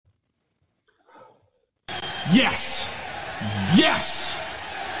Yes. Yes.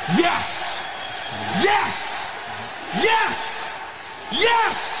 Yes. Yes. Yes.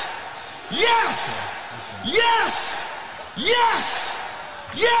 Yes. Yes. Yes. Yes.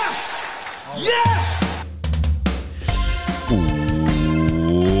 Yes. Yes.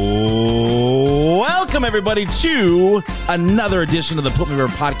 Welcome, everybody, to another edition of the Put Me Over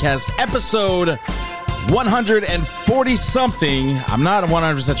podcast, episode 140-something. I'm not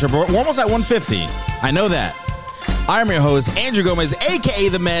 100% sure, but we're almost at 150. I know that. I'm your host, Andrew Gomez, a.k.a.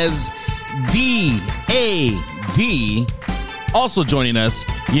 The Mez, D.A.D. Also joining us,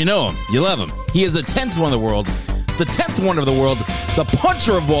 you know him, you love him. He is the 10th one in the world, the 10th wonder of the world, the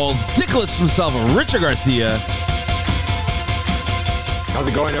puncher of walls, Dicklets himself, Richard Garcia. How's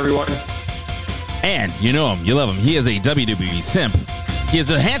it going, everyone? And you know him, you love him. He is a WWE simp. He is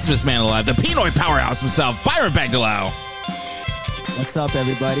the handsomest man alive, the Pinoy powerhouse himself, Byron Bagdalau. What's up,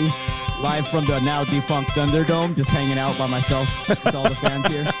 everybody? Live from the now defunct Thunderdome, just hanging out by myself with all the fans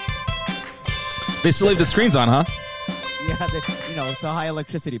here. They still leave the screens on, huh? Yeah, it's a high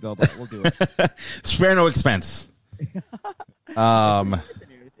electricity bill, but we'll do it. Spare no expense. It's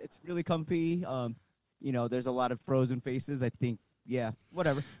really comfy. There's a lot of frozen faces. I think, yeah,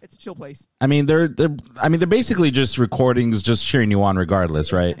 whatever. It's a chill place. I mean, they're basically just recordings, just cheering you on,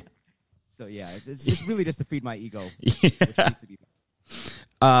 regardless, right? So yeah, it's really just to feed my ego. Yeah. Which needs to be.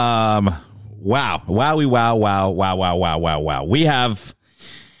 Wow.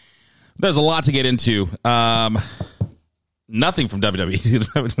 There's a lot to get into. Nothing from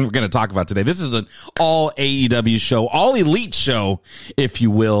WWE we're going to talk about today. This is an all AEW show, all elite show, if you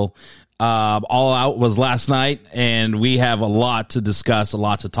will. All Out was last night, and we have a lot to discuss, a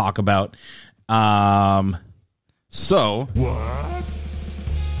lot to talk about. So what?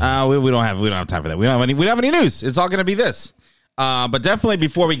 We don't have time for that. We don't have any news. It's all going to be this. But definitely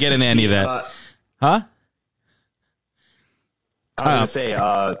before we get into any of that, huh? I was going to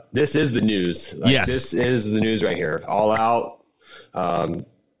say, this is the news. Yes. This is the news right here. All Out. Well,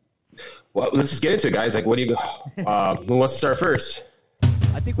 let's just get into it, guys. Like, what do you who wants to start first?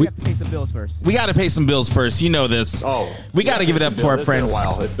 I think we have to pay some bills first. We got to pay some bills first. You know this. We got to give it up for our friends.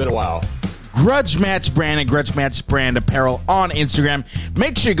 It's been a while. Grudge Match Brand and Grudge Match Brand Apparel on Instagram.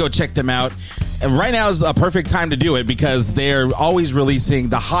 Make sure you go check them out. And right now is a perfect time to do it because they're always releasing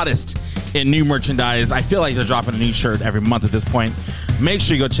the hottest in new merchandise. I feel like they're dropping a new shirt every month at this point. Make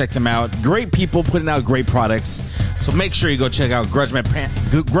sure you go check them out. Great people putting out great products. So make sure you go check out Grudge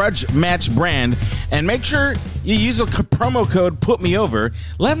Match Brand, and make sure you use a promo code PUTMEOVER.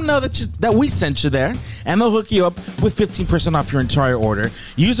 Let them know that we sent you there, and they'll hook you up with 15% off your entire order.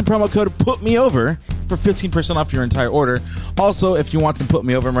 Use the promo code PUTMEOVER for 15% off your entire order. Also, if you want some Put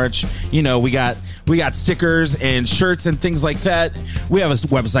Me Over merch, we got stickers and shirts and things like that. We have a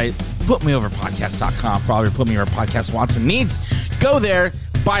website, putmeoverpodcast.com, for all your Put Me Over podcast wants and needs. Go there,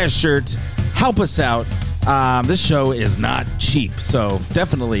 buy a shirt, help us out. This show is not cheap, so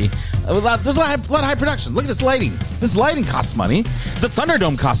definitely there's a lot of high production. Look at this lighting. This lighting costs money. The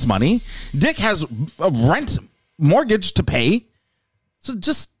Thunderdome costs money. Dick has a rent mortgage to pay. So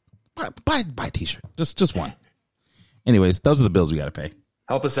just buy a t-shirt. Just one. Anyways, those are the bills we got to pay.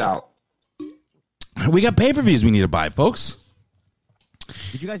 Help us out. We got pay-per-views we need to buy, folks.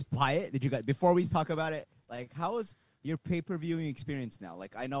 Did you guys buy it? Before we talk about it, like, how is your pay-per-viewing experience now?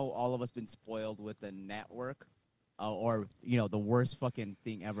 Like, I know all of us been spoiled with the network, or the worst fucking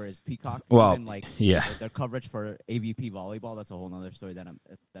thing ever is Peacock. Well, even, like, yeah, their coverage for AVP volleyball. That's a whole other story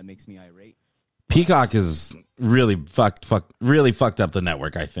that makes me irate. Peacock is really fucked up the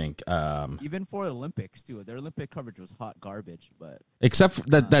network, I think. Even for the Olympics too, their Olympic coverage was hot garbage. But except for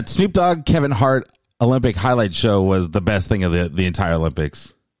that Snoop Dogg Kevin Hart Olympic highlight show was the best thing of the entire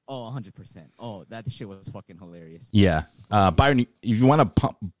Olympics. Oh, 100%. Oh, that shit was fucking hilarious. Yeah. Byron, if you want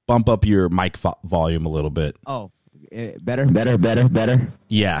to bump up your mic volume a little bit. Oh, better.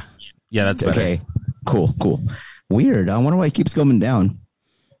 Yeah. Yeah, that's better. Okay. Cool. Weird. I wonder why it keeps going down.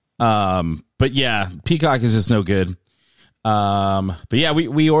 But yeah, Peacock is just no good. But yeah,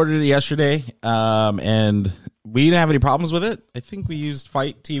 we ordered it yesterday, and we didn't have any problems with it. I think we used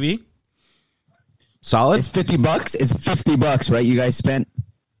Fight TV. Solid. It's $50. It's $50, right? You guys spent.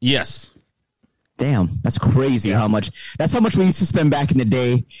 Yes. Damn, that's crazy. How much? That's how much we used to spend back in the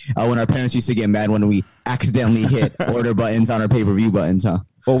day when our parents used to get mad when we accidentally hit order buttons on our pay-per-view buttons, huh?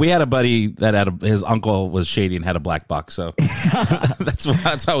 Well, we had a buddy that his uncle was shady and had a black box, so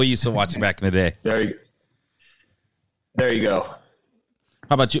that's how we used to watch it back in the day. There you go.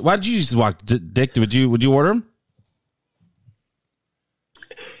 How about you? Why did you used to watch, Dick? Would you order them?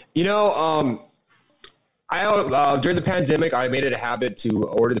 I during the pandemic, I made it a habit to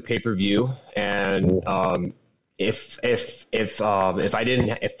order the pay-per-view, and if I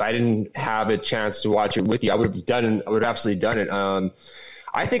didn't have a chance to watch it with you, I would have absolutely done it.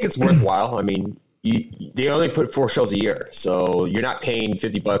 I think it's worthwhile. I mean, they only put 4 shows a year, so you're not paying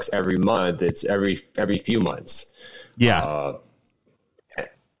 $50 every month. It's every few months. Yeah.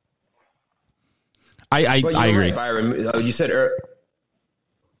 I agree. Right, Byron. You said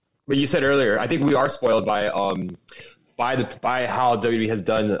earlier. I think we are spoiled by how WWE has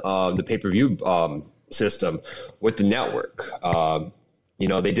done the pay-per-view system with the network.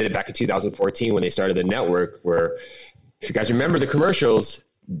 They did it back in 2014 when they started the network. Where, if you guys remember the commercials,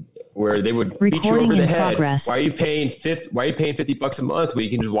 where they would beat you over the head. Progress. Why are you paying $50 a month when you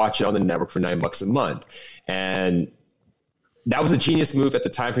can just watch it on the network for $9 a month? And that was a genius move at the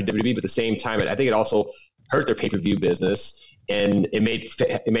time for WWE, but at the same time, I think it also hurt their pay-per-view business, and it made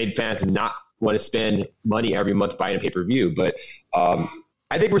fans not want to spend money every month buying a pay-per-view. But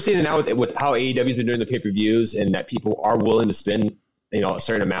I think we're seeing it now with how AEW's been doing the pay-per-views, and that people are willing to spend a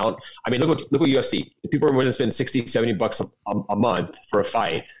certain amount. I mean, look what UFC. If people are willing to spend $60-$70 a month for a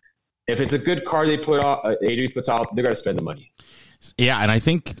fight, if it's a good card AEW puts out, they're going to spend the money. Yeah, and I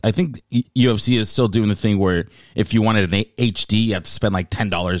think UFC is still doing the thing where if you wanted an HD, you have to spend like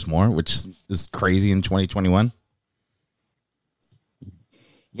 $10 more, which is crazy in 2021.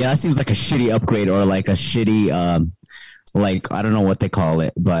 Yeah, that seems like a shitty upgrade, or like a shitty, I don't know what they call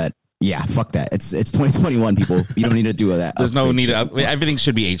it, but yeah, fuck that. It's 2021, people. You don't need to do that. There's no need to. Everything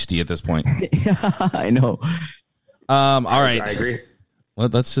should be HD at this point. I know. All right, I agree.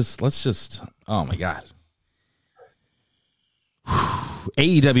 Let's just. Oh my god.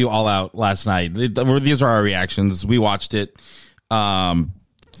 AEW All Out last night. These are our reactions. We watched it.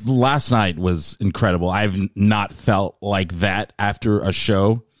 Last night was incredible. I've not felt like that after a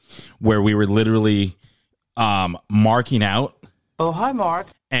show where we were literally marking out. Oh, hi, Mark.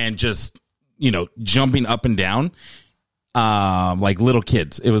 And just, jumping up and down like little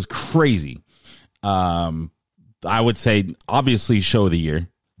kids. It was crazy. I would say, obviously, show of the year.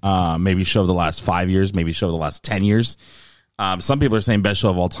 Maybe show of the last 5 years. Maybe show of the last 10 years. Some people are saying best show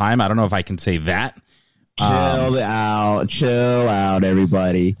of all time. I don't know if I can say that. Chill out,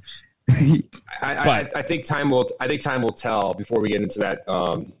 everybody. I think time will tell before we get into that.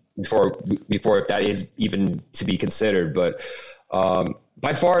 Before if that is even to be considered, but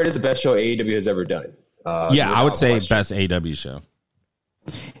by far it is the best show AEW has ever done. I would say best AEW show.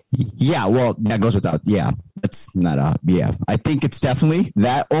 Yeah, well, that goes without. Yeah, that's not a. Yeah, I think it's definitely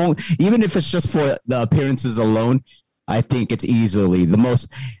that. Even if it's just for the appearances alone, I think it's easily the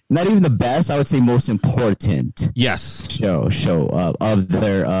most, not even the best, I would say most important. Yes. Show of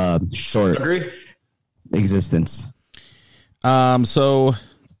their short existence. So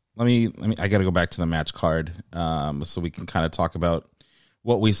let me, I got to go back to the match card so we can kind of talk about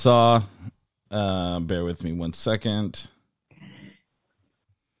what we saw. Bear with me 1 second.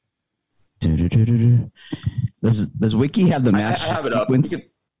 Does Wiki have the match sequence?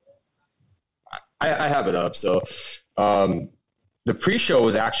 I have it up. So the pre-show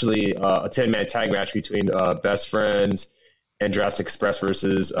was actually a 10-man tag match between Best Friends and Jurassic Express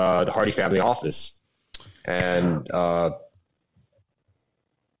versus the Hardy Family Office. And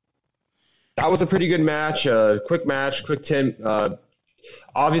that was a pretty good match, quick 10.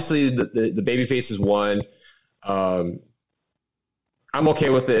 Obviously, the baby faces won. I'm okay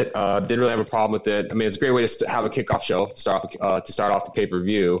with it. Didn't really have a problem with it. I mean, it's a great way to have a kickoff show to start off the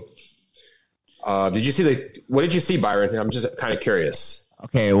pay-per-view. What did you see, Byron? I'm just kind of curious.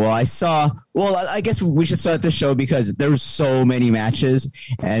 Okay, I guess we should start the show because there were so many matches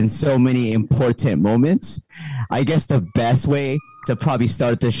and so many important moments. I guess the best way to probably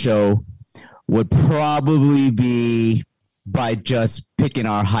start the show would probably be by just picking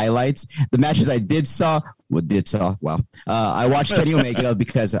our highlights. The matches I saw. I watched Kenny Omega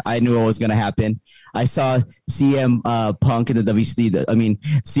because I knew what was going to happen. I saw CM Punk in the WCW.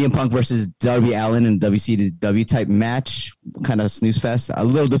 CM Punk versus Darby Allin in WCW type match. Kind of snooze fest. A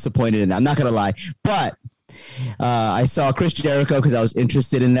little disappointed in that. I'm not going to lie. But I saw Chris Jericho because I was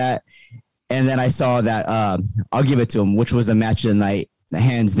interested in that. And then I saw that, I'll give it to him, which was the match of the night,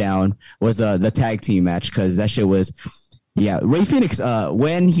 hands down, was the tag team match because that shit was... Yeah, Rey Fenix,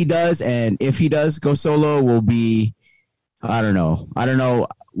 when he does and if he does go solo will be, I don't know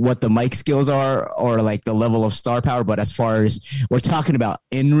what the mic skills are or like the level of star power, but as far as we're talking about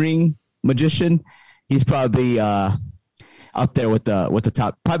in-ring magician, he's probably up there with the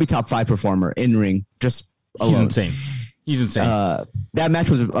top 5 performer in-ring, just alone. He's insane. That match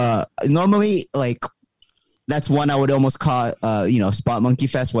was normally like that's one I would almost call, spot monkey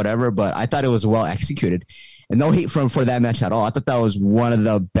fest, whatever. But I thought it was well executed, and no hate for that match at all. I thought that was one of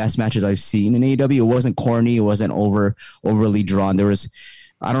the best matches I've seen in AEW. It wasn't corny, it wasn't overly drawn.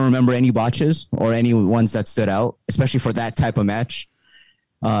 I don't remember any botches or any ones that stood out, especially for that type of match.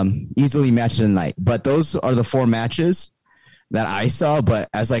 Easily match of the night. But those are the 4 matches that I saw, but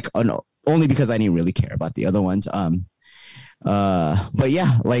as only because I didn't really care about the other ones. But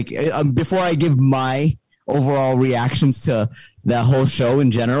yeah, before I give my overall reactions to that whole show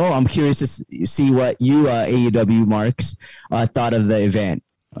in general, I'm curious to see what you AEW Marks thought of the event,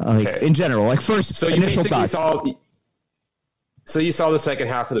 in general. First, so initial thoughts. So you saw the second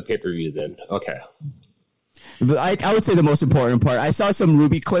half of the pay-per-view then? Okay. I would say the most important part. I saw some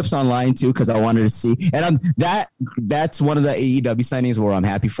Ruby clips online too because I wanted to see, and that's one of the AEW signings where I'm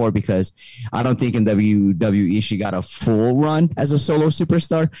happy for, because I don't think in WWE she got a full run as a solo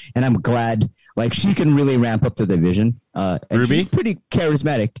superstar, and I'm glad she can really ramp up the division. And Ruby, she's pretty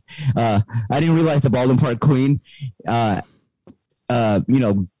charismatic. I didn't realize the Baldwin Park Queen,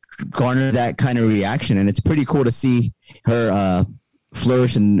 garnered that kind of reaction, and it's pretty cool to see her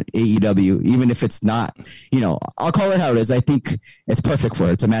flourish in AEW, even if it's not, I'll call it how it is. I think it's perfect for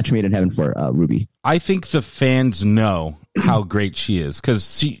her. It's a match made in heaven for Ruby. I think the fans know how great she is,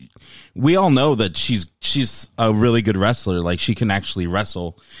 because we all know that she's a really good wrestler. She can actually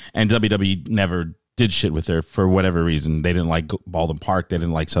wrestle, and WWE never did shit with her for whatever reason. They didn't like Baldwin Park. They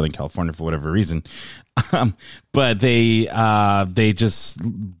didn't like Southern California for whatever reason. But they just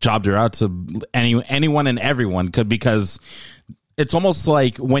jobbed her out to anyone and everyone, because it's almost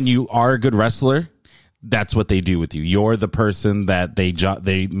like when you are a good wrestler, that's what they do with you. You're the person that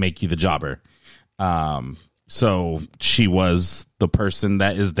they make you the jobber. So she was the person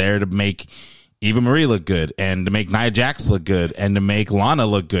that is there to make Eva Marie look good, and to make Nia Jax look good, and to make Lana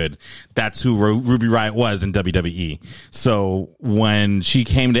look good. That's who Ruby Riott was in WWE. So when she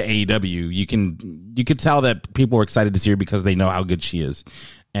came to AEW, you could tell that people were excited to see her because they know how good she is.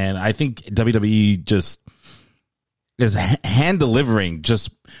 And I think WWE just is hand delivering just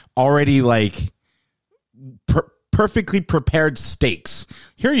already perfectly prepared steaks.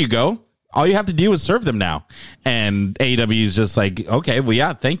 Here you go. All you have to do is serve them now. And AEW is just okay, well,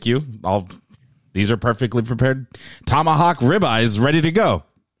 yeah, thank you. These are perfectly prepared tomahawk ribeyes ready to go.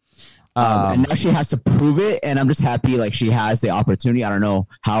 And now she has to prove it, and I'm just happy she has the opportunity. I don't know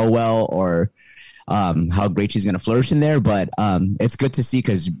how well or how great she's going to flourish in there, but it's good to see,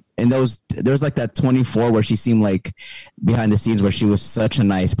 because there's that 24 where she seemed behind the scenes where she was such a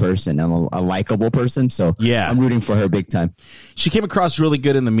nice person and a likable person. So yeah, I'm rooting for her big time. She came across really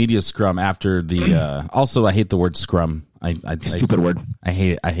good in the media scrum after the. Also, I hate the word scrum. Stupid word. I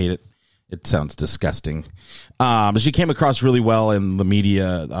hate it. It sounds disgusting. But she came across really well in the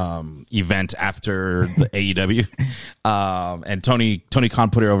media event after the AEW. And Tony Khan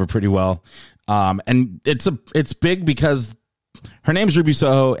put her over pretty well. And it's big because her name's Ruby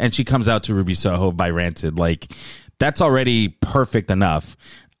Soho, and she comes out to Ruby Soho by Rancid. That's already perfect enough.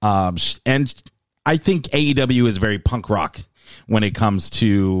 And I think AEW is very punk rock when it comes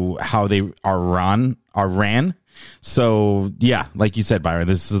to how they are ran. So, yeah, like you said, Byron,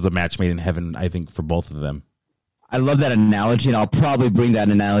 this is a match made in heaven, I think, for both of them. I love that analogy, and I'll probably bring that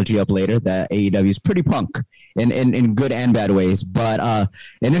analogy up later, that AEW is pretty punk in good and bad ways. But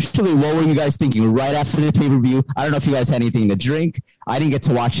initially, what were you guys thinking right after the pay-per-view? I don't know if you guys had anything to drink. I didn't get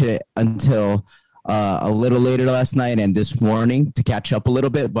to watch it until a little later last night and this morning to catch up a little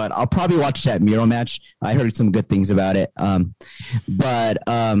bit, but I'll probably watch that Miro match. I heard some good things about it.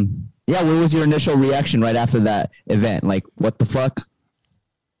 Yeah, what was your initial reaction right after that event? What the fuck?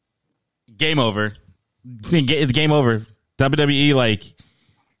 Game over. Game over. WWE,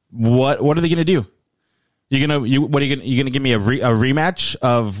 what are they gonna do? You gonna give me a rematch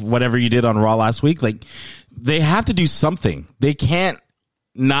of whatever you did on Raw last week? They have to do something. They can't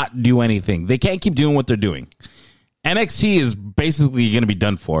not do anything. They can't keep doing what they're doing. NXT is basically going to be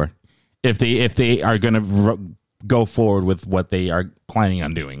done for if they are going to go forward with what they are planning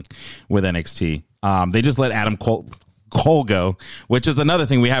on doing with NXT. They just let Adam Cole go, which is another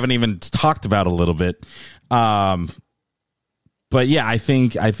thing we haven't even talked about a little bit. But yeah, I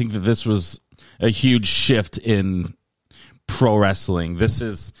think that this was a huge shift in pro wrestling.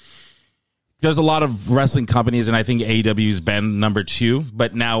 There's a lot of wrestling companies, and I think AEW's been number 2,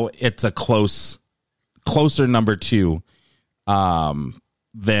 but now it's a closer number 2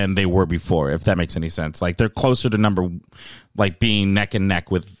 than they were before, if that makes any sense. They're closer to being neck and neck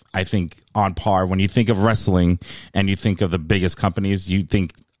with, I think, on par. When you think of wrestling and you think of the biggest companies, you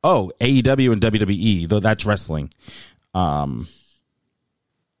think, oh, AEW and WWE, though that's wrestling.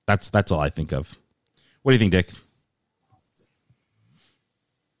 That's all I think of. What do you think, Dick?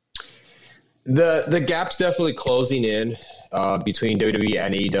 The gap's definitely closing in between WWE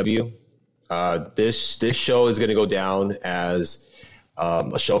and AEW. This show is going to go down as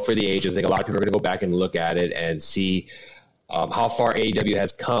a show for the ages. I think a lot of people are going to go back and look at it and see how far AEW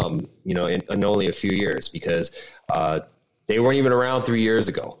has come, in only a few years, because they weren't even around 3 years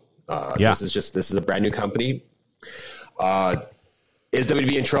ago. This is a brand new company. Is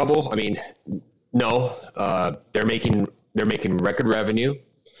WWE in trouble? I mean, no. They're making record revenue,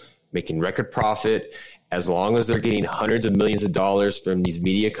 making record profit. As long as they're getting hundreds of millions of dollars from these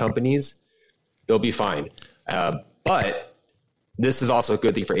media companies, they'll be fine. But this is also a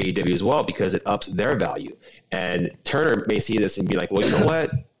good thing for AEW as well, because it ups their value. And Turner may see this and be like, well, you know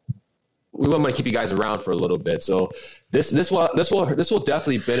what? We want to keep you guys around for a little bit. So this will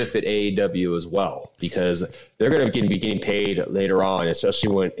definitely benefit AEW as well, because they're going to be getting paid later on,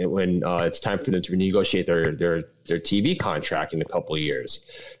 especially when it's time for them to renegotiate their TV contract in a couple of years.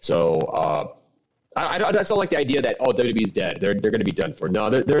 So I don't like the idea that WWE is dead. They're going to be done for. No,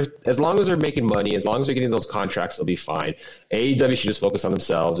 they're as long as they're making money, as long as they're getting those contracts, they'll be fine. AEW should just focus on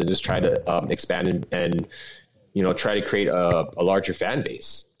themselves and just try to expand and try to create a larger fan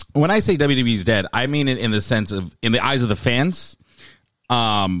base. When I say WWE's dead, I mean it in the sense of, in the eyes of the fans,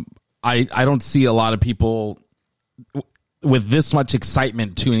 I don't see a lot of people with this much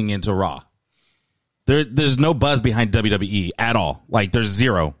excitement tuning into Raw. There's no buzz behind WWE at all. Like, there's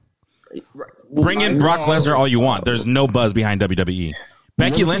zero. Bring in Brock Lesnar all you want. There's no buzz behind WWE.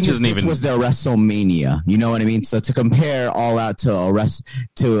 Becky Lynch isn't even. This was their WrestleMania. You know what I mean? So to compare All Out to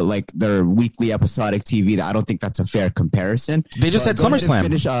like their weekly episodic TV, I don't think that's a fair comparison. They just had SummerSlam.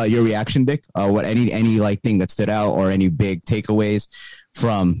 Finish your reaction, Dick. What any like thing that stood out or any big takeaways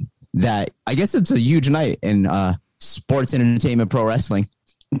from that? I guess it's a huge night in sports and entertainment, pro wrestling.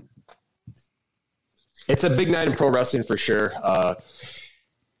 It's a big night in pro wrestling for sure.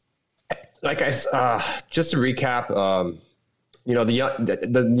 Just to recap.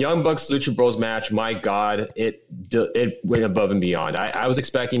 The Young Bucks Lucha Bros match, my God, it went above and beyond. I was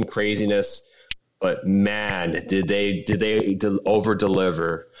expecting craziness, but man, did they over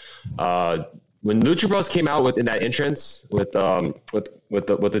deliver. When Lucha Bros came out in that entrance with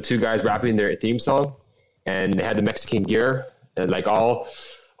the two guys rapping their theme song, and they had the Mexican gear and like all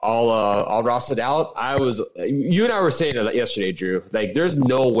rostered out, you and I were saying that yesterday, Drew. Like, there's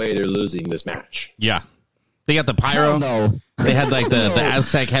no way they're losing this match. Yeah. They got the pyro. No. They had like the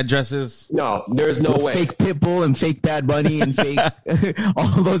Aztec headdresses. No, there's no way. Fake Pitbull and fake Bad Bunny and fake all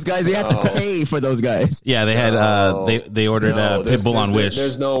those guys. They had to pay for those guys. Yeah, they had they ordered Pitbull on Wish.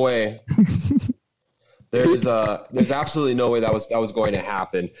 There's no way. There's absolutely no way that was going to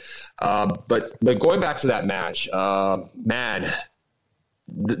happen. But going back to that match, man,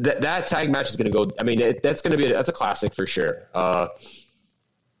 that tag match is going to go. I mean, that's a classic for sure.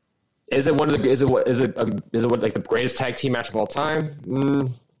 Is it like the greatest tag team match of all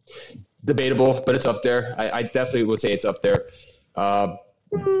time? Debatable, but it's up there. I definitely would say it's up there.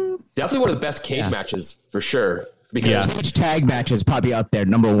 Definitely one of the best cage matches for sure. Because cage tag matches probably up there,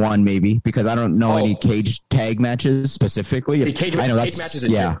 number one maybe, because I don't know any cage tag matches specifically. Cage matches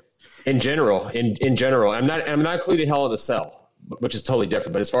in general. I'm not including Hell in a Cell, which is totally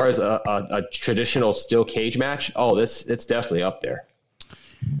different. But as far as a traditional steel cage match, it's definitely up there.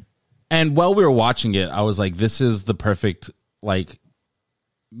 And while we were watching it, I was like, this is the perfect, like,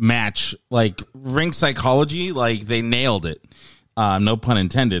 match. Like, ring psychology, like, they nailed it. No pun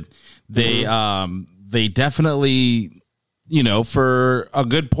intended. They definitely, for a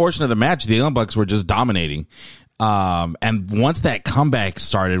good portion of the match, the Young Bucks were just dominating. And once that comeback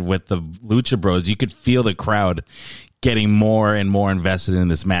started with the Lucha Bros, you could feel the crowd getting more and more invested in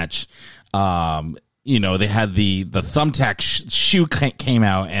this match. They had the thumbtack shoe came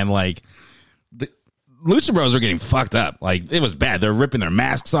out, and like the Lucha Bros were getting fucked up. Like, it was bad. They're ripping their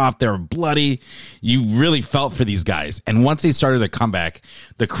masks off. They were bloody. You really felt for these guys. And once they started their comeback,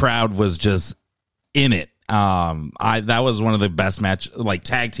 the crowd was just in it. That was one of the best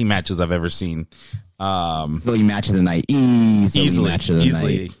tag team matches I've ever seen. Easily match of the night. Easily match of the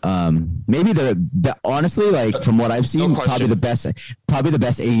night. Maybe honestly, like, from what I've seen, probably the best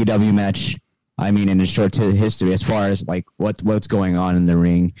AEW match. I mean, in a short history, as far as like what's going on in the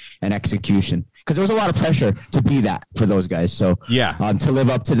ring and execution, because there was a lot of pressure to be that for those guys. So to live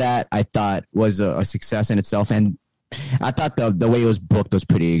up to that, I thought was a success in itself, and I thought the way it was booked was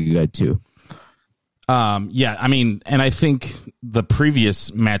pretty good too. I mean, and I think the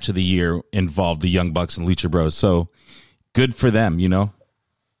previous match of the year involved the Young Bucks and Lucha Bros. So good for them,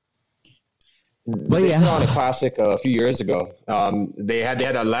 They put on a classic a few years ago. They had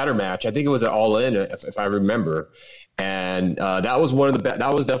a ladder match. I think it was an All In, if I remember, and that was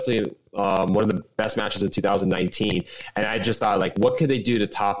that was definitely one of the best matches of 2019. And I just thought, like, what could they do to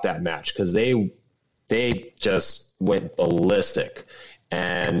top that match? Because they just went ballistic,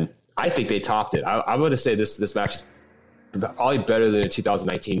 and I think they topped it. I'm going to say this match is probably better than a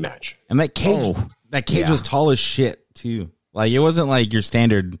 2019 match. And that cage was tall as shit too. Like, it wasn't like your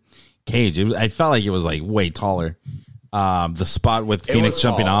standard cage. I felt like it was like way taller. The spot with Phoenix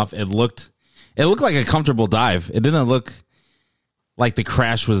jumping off, it looked like a comfortable dive. It didn't look like the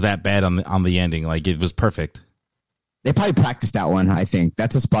crash was that bad on the ending. Like, it was perfect. They probably practiced that one. I think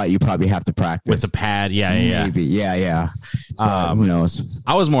that's a spot you probably have to practice with the pad. Yeah. Maybe. Yeah. Who knows?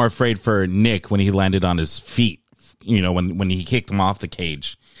 I was more afraid for Nick when he landed on his feet. You know, when he kicked him off the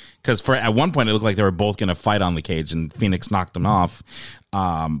cage, because at one point it looked like they were both going to fight on the cage, and Phoenix knocked him off.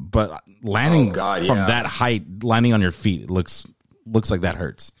 But landing from that height, landing on your feet, it looks like that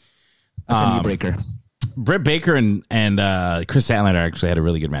hurts. That's a knee breaker. Britt Baker and Chris Statlander actually had a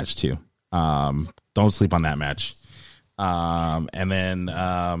really good match too. Don't sleep on that match. And then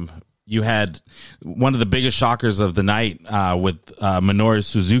you had one of the biggest shockers of the night with Minoru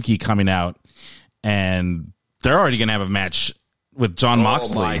Suzuki coming out, and they're already going to have a match with Jon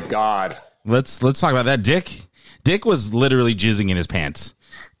Moxley. Oh my God. Let's talk about that. Dick was literally jizzing in his pants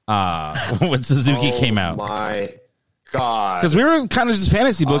when Suzuki came out. Oh my God. Because we were kind of just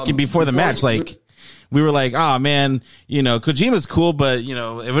fantasy booking before the match. Like, we were like, oh man, you know, Kojima's cool, but you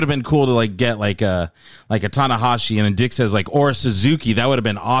know, it would have been cool to like get like a Tanahashi, and then Dick says like, or a Suzuki. That would have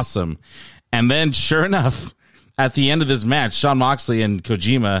been awesome. And then sure enough, at the end of this match, Jon Moxley and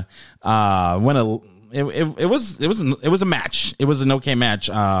Kojima It was a match. It was an okay match.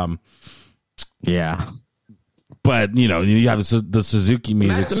 Yeah, but you know, you have the Suzuki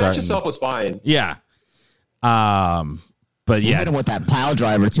music. The match itself was fine. Yeah. But yeah, with that pile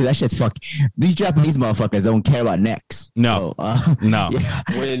driver too. That shit's fuck. These Japanese motherfuckers don't care about necks. No, no.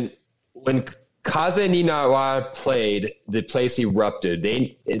 Yeah. When Kaze Ninawa played, the place erupted.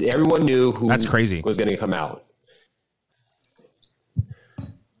 Everyone knew who that's crazy was going to come out.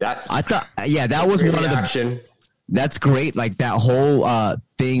 That was one reaction. of the. That's great. Like that whole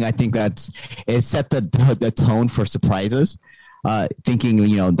thing. I think it set the tone for surprises. Thinking,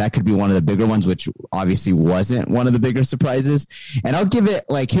 you know, that could be one of the bigger ones, which obviously wasn't one of the bigger surprises. And I'll give it,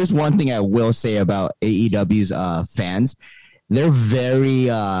 like, here's one thing I will say about AEW's fans. They're very,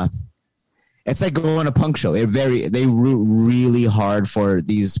 it's like going to a punk show. They root really hard for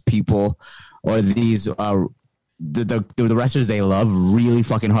these people or these, the wrestlers they love really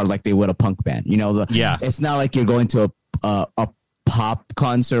fucking hard, like they would a punk band. You know, it's not like you're going to a pop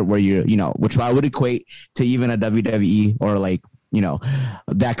concert where which I would equate to even a WWE or like, you know,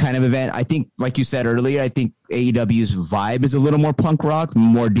 that kind of event. I think, like you said earlier, I think AEW's vibe is a little more punk rock,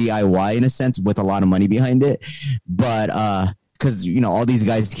 more DIY in a sense, with a lot of money behind it. But because, you know, all these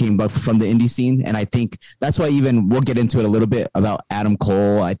guys came from the indie scene, and I think that's why we'll get into it a little bit about Adam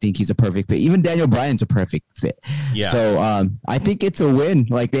Cole. I think he's a perfect fit. Even Daniel Bryan's a perfect fit. Yeah. So I think it's a win.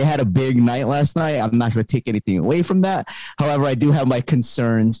 Like, they had a big night last night. I'm not going to take anything away from that. However, I do have my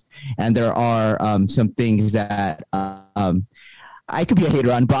concerns, and there are some things that I could be a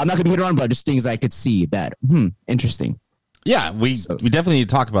hater on, but I'm not going to be a hater on, but just things I could see that, interesting. Yeah, we definitely need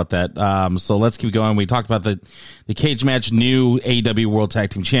to talk about that. So let's keep going. We talked about the cage match, new AEW World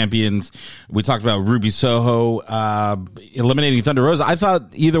Tag Team Champions. We talked about Ruby Soho eliminating Thunder Rosa. I thought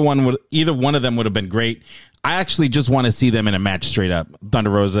either one of them would have been great. I actually just want to see them in a match straight up,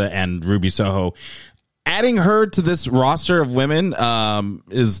 Thunder Rosa and Ruby Soho. Adding her to this roster of women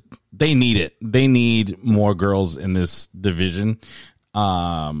they need it. They need more girls in this division.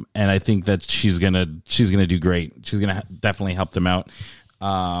 And I think that she's gonna do great. She's gonna definitely help them out.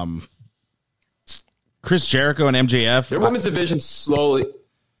 Chris Jericho and MJF. Their women's division slowly.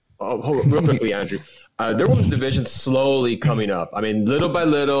 Real quickly, Andrew. Their women's division slowly coming up. I mean, little by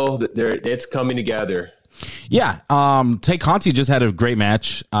little, it's coming together. Yeah. Tay Conti just had a great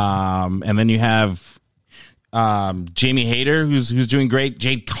match. And then you have Jamie Hayter, who's doing great.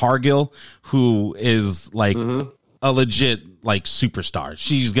 Jade Cargill, who is like a legit like superstar.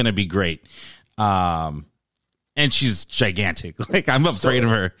 She's gonna be great, and she's gigantic. Like, I'm afraid of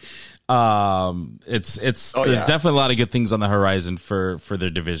her. There's definitely a lot of good things on the horizon for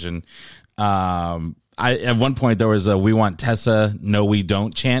their division. At one point there was a "We want Tessa, no we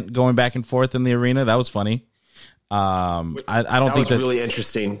don't" chant going back and forth in the arena. That was funny. I don't think that was really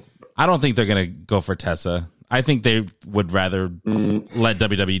interesting. I don't think they're gonna go for Tessa. I think they would rather let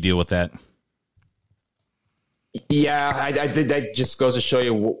WWE deal with that. Yeah, I think that just goes to show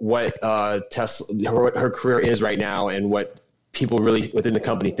you what Tesla, her career is right now, and what people really within the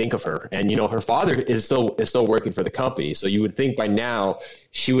company think of her. And her father is still working for the company, so you would think by now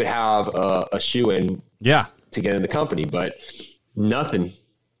she would have a shoe in, to get in the company, but nothing.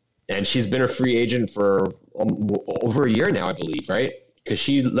 And she's been a free agent for over a year now, I believe, right? Because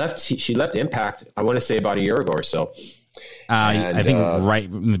she left Impact, I want to say about a year ago or so. I think right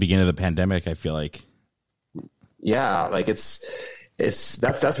in the beginning of the pandemic, I feel like. Yeah, like that's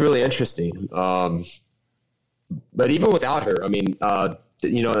really interesting. But even without her, I mean,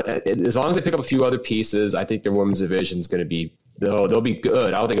 as long as they pick up a few other pieces, I think their women's division is going to be they'll be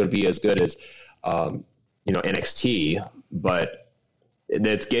good. I don't think it'll be as good as NXT, but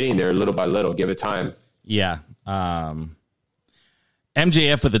it's getting there little by little. Give it time. Yeah. MJF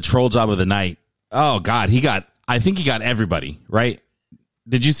with the troll job of the night. Oh God, I think he got everybody right.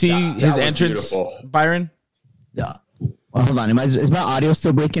 Did you see his entrance, beautiful. Byron? Yeah. Well, hold on. Is my audio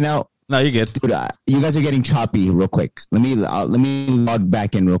still breaking out? No, you're good. Dude, you guys are getting choppy real quick. Let me log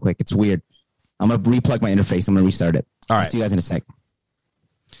back in real quick. It's weird. I'm going to replug my interface. I'm going to restart it. All right. I'll see you guys in a sec.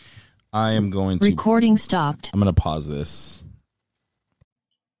 I am going to... Recording stopped. I'm going to pause this.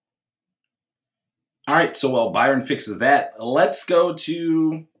 All right. So while Byron fixes that, let's go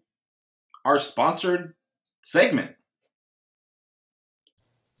to our sponsored segment.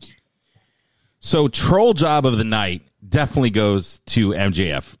 So troll job of the night definitely goes to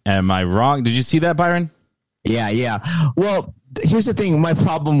MJF. Am I wrong? Did you see that, Byron? Yeah. Well, here's the thing. My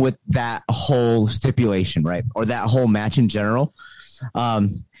problem with that whole stipulation, right, or that whole match in general.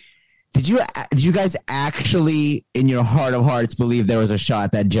 Did you guys actually, in your heart of hearts, believe there was a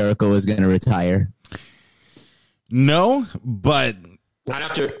shot that Jericho was going to retire? No, but not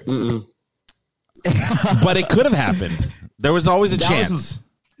after. But it could have happened. There was always a chance.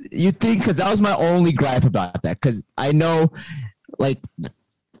 You think? Because that was my only gripe about that. Because I know, I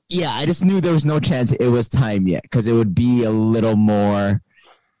just knew there was no chance it was time yet. Because it would be a little more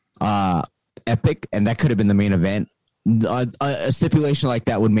epic, and that could have been the main event. A stipulation like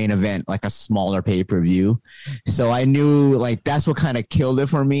that would main event like a smaller pay-per-view. So I knew that's what kind of killed it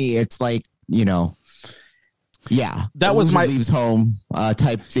for me. It's yeah, that was my leaves home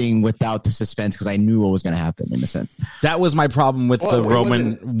type thing without the suspense because I knew what was going to happen in a sense. That was my problem with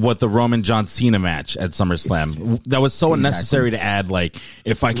the Roman John Cena match at SummerSlam. That was so unnecessary to add.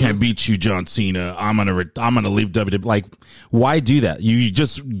 If I can't beat you, John Cena, I'm gonna leave WWE. Why do that? You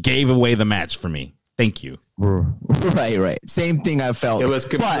just gave away the match for me. Thank you. Right. Same thing I felt. It was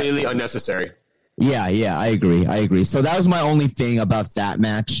completely unnecessary. Yeah, I agree. So that was my only thing about that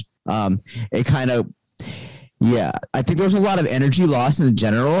match. It kind of. Yeah, I think there was a lot of energy lost in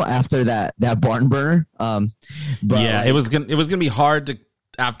general after that barn burner. But yeah, it was gonna be hard to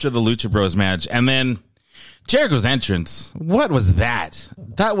after the Lucha Bros match, and then Jericho's entrance. What was that?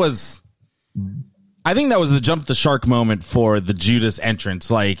 I think that was the jump the shark moment for the Judas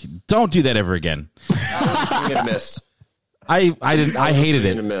entrance. Don't do that ever again. Miss. I hated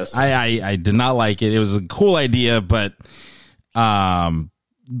it. I did not like it. It was a cool idea, but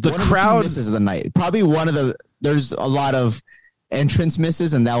the crowd misses of the night. Probably one of the. There's a lot of entrance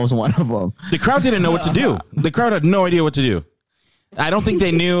misses, and that was one of them. The crowd didn't know what to do. The crowd had no idea what to do. I don't think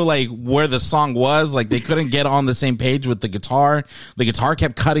they knew where the song was. They couldn't get on the same page with the guitar. The guitar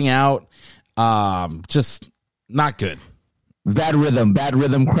kept cutting out. Just not good. Bad rhythm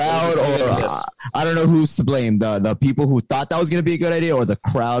crowd, or I don't know who's to blame. The people who thought that was going to be a good idea, or the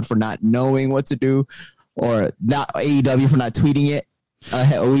crowd for not knowing what to do, or not AEW for not tweeting it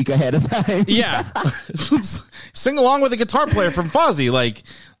a week ahead of time. Yeah. Sing along with the guitar player from Fozzy.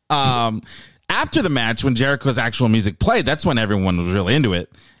 After the match, when Jericho's actual music played, that's when everyone was really into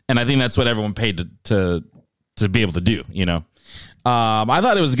it. And I think that's what everyone paid to be able to do, I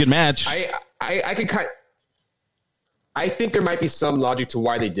thought it was a good match. I think there might be some logic to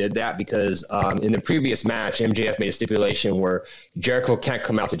why they did that because in the previous match, MJF made a stipulation where Jericho can't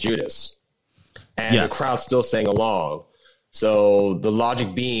come out to Judas. And the crowd still sang along. So the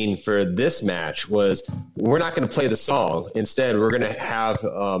logic being for this match was we're not going to play the song. Instead, we're going to have,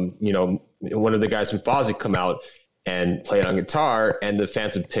 one of the guys from Fozzy come out and play it on guitar and the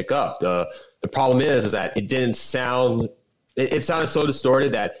fans would pick up. The problem is that it didn't sound – it sounded so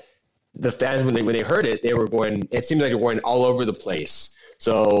distorted that the fans, when they heard it, it seemed like they were going all over the place.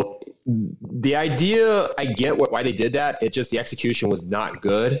 So the idea, I get why they did that. It just the execution was not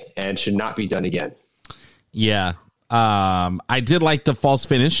good and should not be done again. Yeah. I did like the false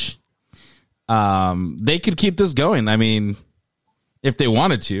finish. They could keep this going. I mean, if they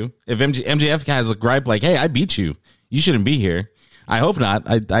wanted to, if MJF has a gripe hey, I beat you. You shouldn't be here. I hope not.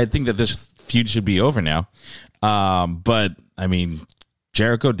 I think that this feud should be over now. But I mean,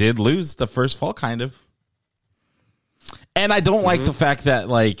 Jericho did lose the first fall, kind of. And I don't like the fact that,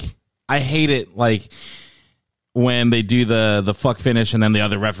 like, I hate it, like, when they do the fuck finish and then the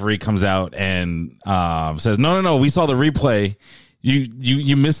other referee comes out and says, no, we saw the replay.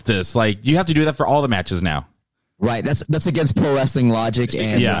 You missed this. Like, you have to do that for all the matches now. Right. That's against pro wrestling logic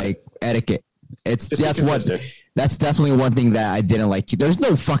and like etiquette. That's definitely one thing that I didn't like. There's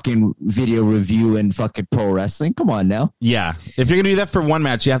no fucking video review in fucking pro wrestling. Come on now. Yeah. If you're gonna do that for one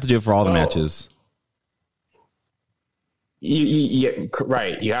match, you have to do it for all the matches.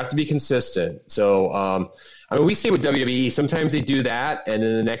 Right. You have to be consistent. So, I mean, we see with WWE, sometimes they do that, and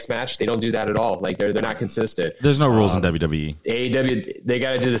in the next match, they don't do that at all. Like, they're not consistent. There's no rules in WWE. AEW, they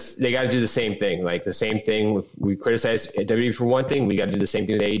got to do this. They got to do the same thing. Like, the same thing. We criticize WWE for one thing. We got to do the same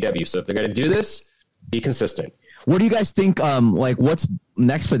thing with AEW. So if they're going to do this, be consistent. What do you guys think? Like, what's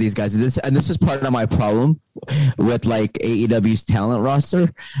next for these guys? This is part of my problem with like AEW's talent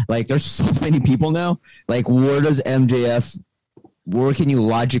roster. Like, there's so many people now. Like, where does MJF? Where can you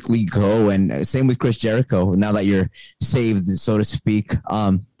logically go? And same with Chris Jericho. Now that you're saved, so to speak,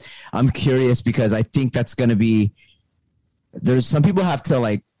 I'm curious because I think that's going to be. There's some people have to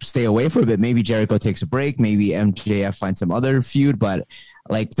like stay away for a bit. Maybe Jericho takes a break. Maybe MJF finds some other feud. But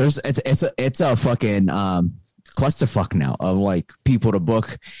like, it's a fucking clusterfuck now of like people to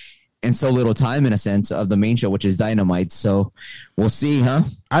book in so little time, in a sense, of the main show, which is Dynamite. So we'll see, huh?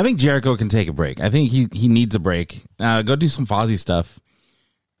 I think Jericho can take a break. I think he needs a break. Go do some Fozzy stuff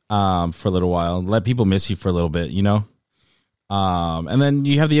for a little while. Let people miss you for a little bit, you know? And then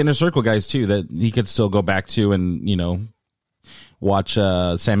you have the Inner Circle guys, too, that he could still go back to and, you know, watch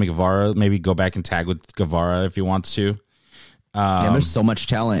Sammy Guevara. Maybe go back and tag with Guevara if he wants to. There's so much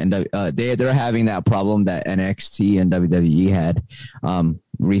talent, and they're having that problem that NXT and WWE had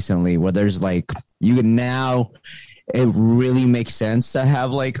recently, where there's like it really makes sense to have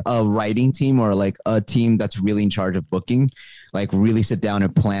like a writing team or like a team that's really in charge of booking, like really sit down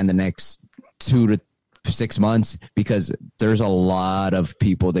and plan the next 2 to 6 months, because there's a lot of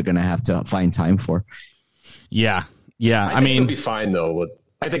people they're gonna have to find time for. Yeah. I mean, they'll be fine though.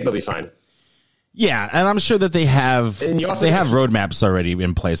 I think they'll be fine. Yeah, and I'm sure that they have roadmaps already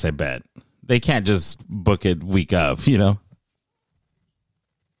in place, I bet. They can't just book it week of, you know?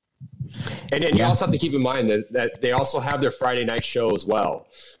 And you also have to keep in mind that they also have their Friday night show as well.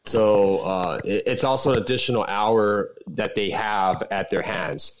 So it's also an additional hour that they have at their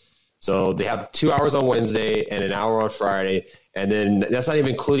hands. So they have 2 hours on Wednesday and an hour on Friday. And then that's not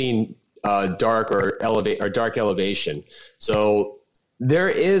even including dark elevation. So there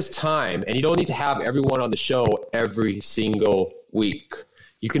is time, and you don't need to have everyone on the show every single week.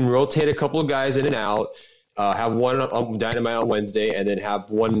 You can rotate a couple of guys in and out, have one on Dynamite on Wednesday, and then have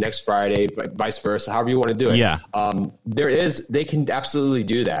one next Friday, vice versa, however you want to do it. Yeah. They can absolutely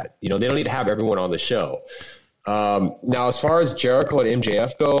do that. You know, they don't need to have everyone on the show. Now, as far as Jericho and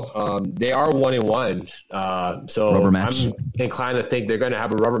MJF go, they are 1-1. So rubber match. I'm inclined to think they're going to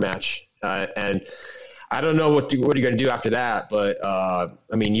have a rubber match. And I don't know what you're going to do after that, but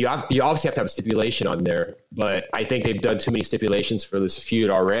I mean, you obviously have to have a stipulation on there. But I think they've done too many stipulations for this feud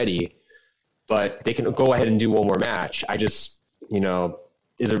already. But they can go ahead and do one more match. I just, you know,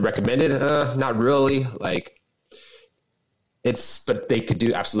 is it recommended? Not really. Like, but they could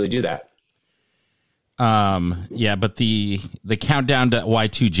absolutely do that. Yeah, but the countdown to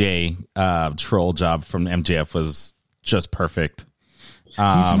Y2J troll job from MJF was just perfect.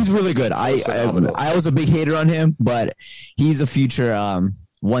 He's really good. I was a big hater on him, but he's a future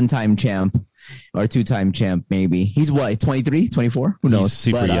one-time champ or two-time champ, maybe. He's what, 23, 24? Who knows? He's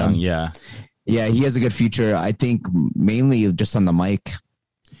super young, yeah. Yeah, he has a good future. I think mainly just on the mic.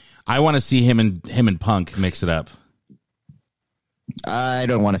 I want to see him and Punk mix it up. I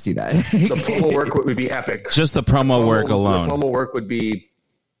don't want to see that. The promo work would be epic. Just the promo work alone. The promo work would be...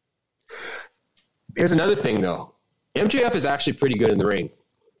 Here's another thing, though. MJF is actually pretty good in the ring.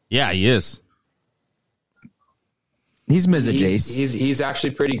 Yeah, he is. He's Mr. Jace. He's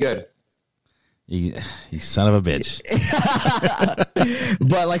actually pretty good. You son of a bitch.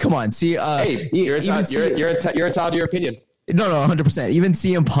 But like, come on, see. Hey, you're entitled to your opinion. No, 100%. Even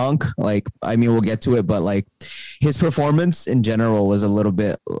CM Punk, like, I mean, we'll get to it, but like, his performance in general was a little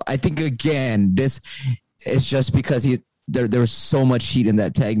bit. I think again, this is just because there was so much heat in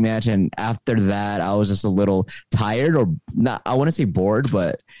that tag match, and after that, I was just a little tired, or not. I want to say bored,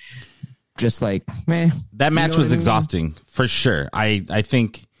 but just like, meh. That match was exhausting for sure. I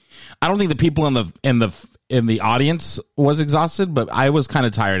think I don't think the people in the audience was exhausted, but I was kind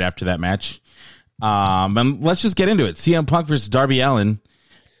of tired after that match. And let's just get into it. CM Punk versus Darby Allin.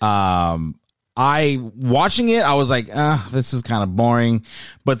 watching it, I was like, this is kind of boring.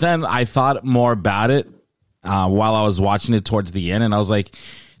 But then I thought more about it while I was watching it towards the end, and I was like,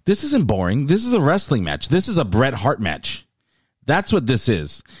 this isn't boring. This is a wrestling match. This is a Bret Hart match. That's what this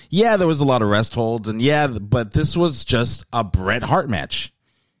is. Yeah, there was a lot of rest holds, and but this was just a Bret Hart match.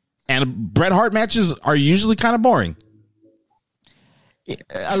 And Bret Hart matches are usually kind of boring.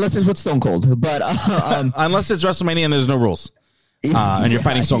 Unless it's with Stone Cold. But unless it's WrestleMania and there's no rules. And you're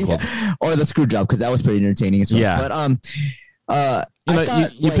fighting Stone Cold. Or the screw job, because that was pretty entertaining as well. Yeah.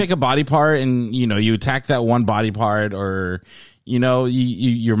 But you pick a body part and you attack that one body part, or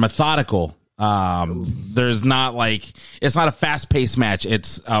you're methodical. There's not it's not a fast paced match.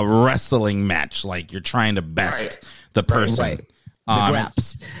 It's a wrestling match. Like you're trying to best the person. Right.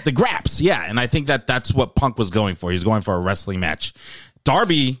 The graps. Yeah. And I think that's what Punk was going for. He's going for a wrestling match.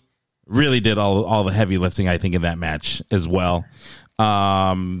 Darby really did all the heavy lifting, I think, in that match as well.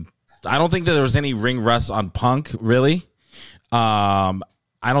 I don't think that there was any ring rust on Punk, really. I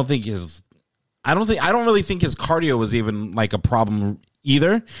don't really think his cardio was even a problem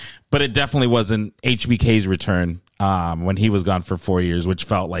either, but it definitely wasn't HBK's return when he was gone for 4 years, which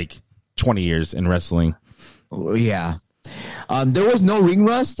felt like 20 years in wrestling. Yeah. There was no ring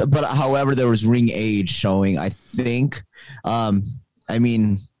rust, but however, there was ring age showing, I think.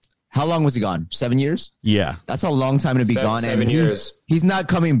 How long was he gone? 7 years? Yeah. That's a long time to be gone. 7 years. He's not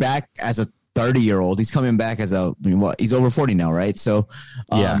coming back as a 30-year-old. He's coming back as he's over 40 now, right? So,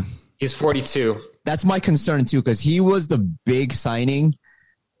 yeah. He's 42. That's my concern too, because he was the big signing,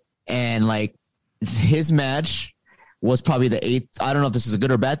 and his match was probably the 8th. I don't know if this is a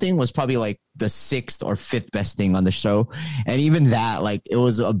good or bad thing. Was probably the 6th or 5th best thing on the show, and even that, it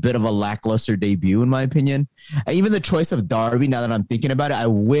was a bit of a lackluster debut in my opinion. And even the choice of Darby. Now that I'm thinking about it, I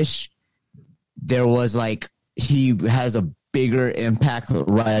wish there was he has a bigger impact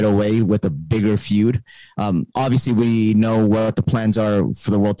right away with a bigger feud. Obviously, we know what the plans are for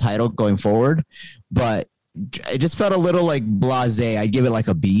the world title going forward, but it just felt a little blasé. I'd give it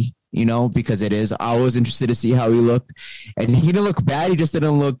a B. Because it is. I was interested to see how he looked, and he didn't look bad. He just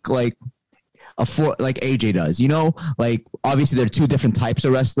didn't look like AJ does. Obviously they're two different types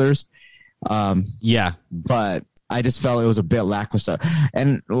of wrestlers. But I just felt it was a bit lackluster,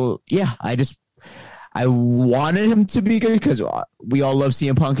 and I wanted him to be good because we all love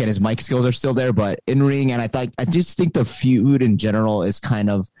CM Punk and his mic skills are still there, but in ring, and I just think the feud in general is kind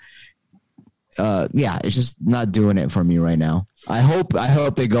of. It's just not doing it for me right now. I hope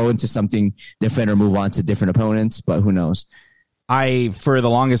they go into something different or move on to different opponents, but who knows? For the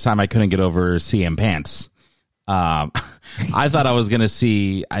longest time, I couldn't get over CM Pants. I thought I was gonna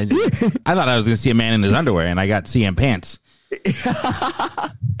see. I thought I was gonna see a man in his underwear, and I got CM Pants.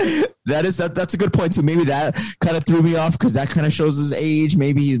 That's a good point too. Maybe that kind of threw me off because that kind of shows his age.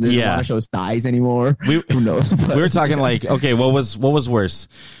 Maybe he doesn't want to show his thighs anymore. Who knows? We were talking okay, what was worse?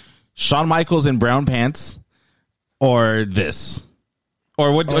 Shawn Michaels in brown pants, or this,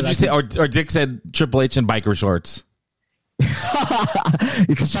 or what'd you say? Or Dick said Triple H in biker shorts.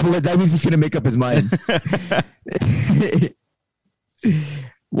 Because that means he's gonna make up his mind.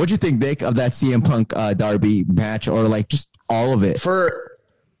 What'd you think, Dick, of that CM Punk Darby match, or just all of it? For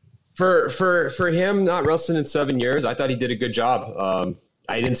him not wrestling in 7 years, I thought he did a good job.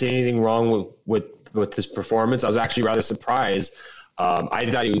 I didn't see anything wrong with his performance. I was actually rather surprised. I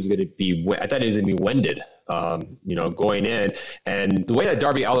thought he was going to be winded, going in. And the way that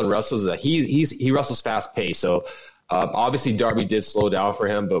Darby Allin wrestles is that he wrestles fast paced. So obviously Darby did slow down for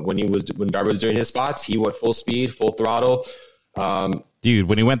him, but when Darby was doing his spots, he went full speed, full throttle. Dude,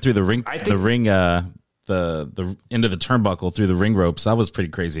 when he went through the ring, the end of the turnbuckle through the ring ropes, that was pretty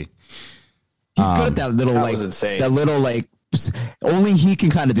crazy. He's good at that little was insane. That little only he can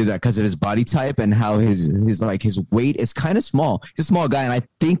kind of do that because of his body type and how his weight is kind of small. He's a small guy, and I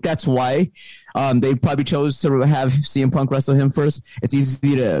think that's why they probably chose to have CM Punk wrestle him first. It's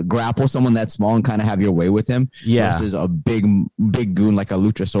easy to grapple someone that small and kind of have your way with him versus a big goon like a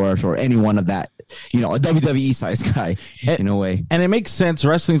Luchasaurus or any one of that, a WWE size guy in a way. And it makes sense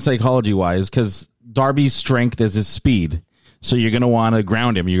wrestling psychology wise because Darby's strength is his speed. So you're going to want to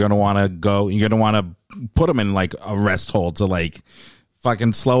ground him. You're going to want to put him in a rest hold to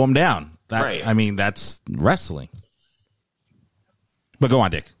fucking slow him down. Right. I mean, that's wrestling. But go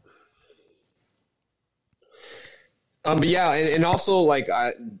on, Dick. But yeah, and also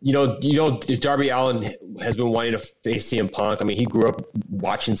Darby Allin has been wanting to face CM Punk. I mean, he grew up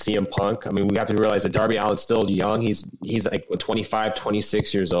watching CM Punk. I mean, we have to realize that Darby Allin's still young. He's 25,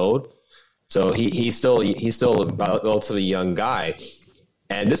 26 years old. So he's still a relatively young guy,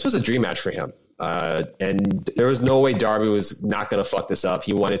 and this was a dream match for him. And there was no way Darby was not going to fuck this up.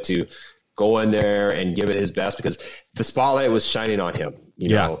 He wanted to go in there and give it his best because the spotlight was shining on him.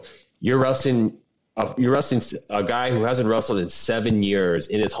 You know, you're wrestling a guy who hasn't wrestled in 7 years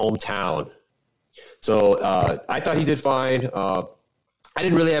in his hometown. So I thought he did fine. I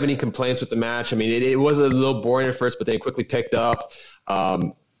didn't really have any complaints with the match. I mean, it was a little boring at first, but they quickly picked up.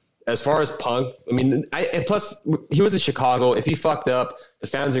 As far as Punk, I mean, and plus he was in Chicago. If he fucked up, the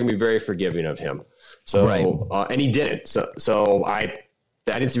fans are going to be very forgiving of him. So, and he didn't. So I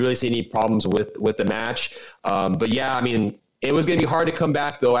didn't really see any problems with the match. But yeah, I mean, it was going to be hard to come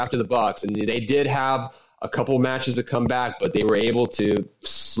back though after the Bucks, and they did have a couple matches to come back, but they were able to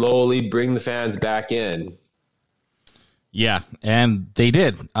slowly bring the fans back in. Yeah, and they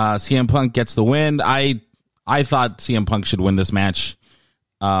did. CM Punk gets the win. I thought CM Punk should win this match.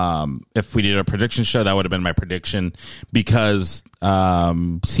 If we did a prediction show, that would have been my prediction because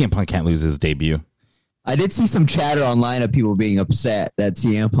CM Punk can't lose his debut. I did see some chatter online of people being upset that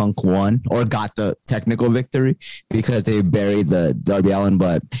CM Punk won or got the technical victory because they buried the Darby Allin,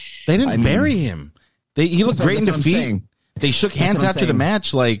 but they didn't bury him. He looked great in defeat. They shook hands after the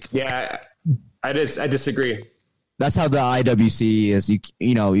match. Yeah, I disagree. That's how the IWC is.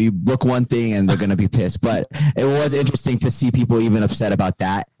 You book one thing and they're going to be pissed. But it was interesting to see people even upset about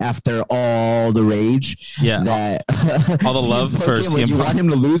that after all the rage. Yeah. All the love for CM Punk. You want him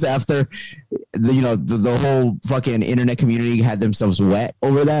to lose after the whole fucking internet community had themselves wet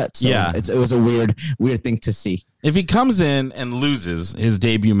over that. So yeah. It was a weird thing to see. If he comes in and loses his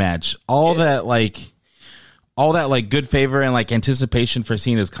debut match, all that good favor and anticipation for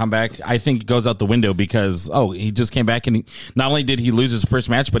seeing his comeback, I think goes out the window because he just came back and not only did he lose his first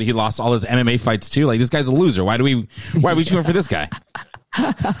match, but he lost all his MMA fights too. This guy's a loser. Why are we cheering for this guy?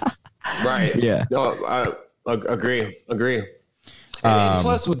 Right. Yeah. No, I agree. And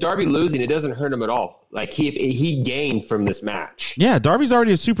plus, with Darby losing, it doesn't hurt him at all. He gained from this match. Yeah, Darby's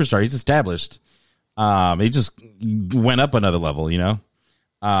already a superstar. He's established. He just went up another level,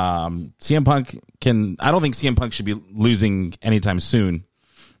 CM Punk I don't think CM Punk should be losing anytime soon.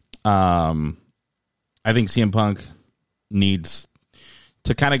 I think CM Punk needs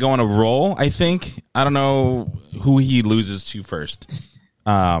to kind of go on a roll. I don't know who he loses to first.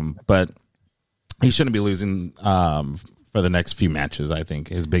 But he shouldn't be losing for the next few matches. I think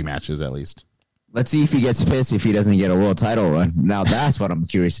his big matches, at least. Let's see if he gets pissed if he doesn't get a world title run. Now that's what I'm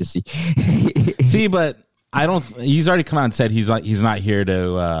curious to see. See, but I don't. He's already come out and said he's not here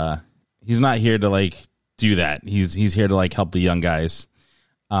to do that. He's here to help the young guys,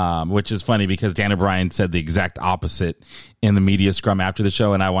 which is funny because Dan O'Brien said the exact opposite in the media scrum after the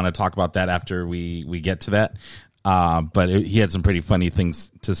show, and I want to talk about that after we get to that. But he had some pretty funny things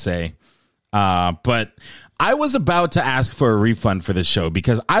to say. But I was about to ask for a refund for this show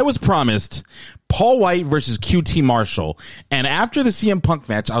because I was promised Paul White versus QT Marshall, and after the CM Punk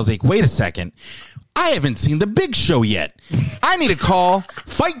match, I was like, wait a second. I haven't seen the Big Show yet. I need to call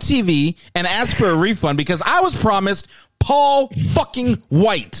Fight TV and ask for a refund because I was promised Paul fucking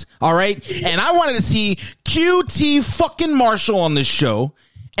White. All right. And I wanted to see QT fucking Marshall on this show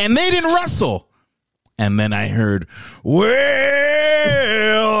and they didn't wrestle. And then I heard,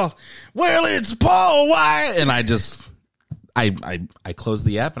 well, it's Paul White. And I closed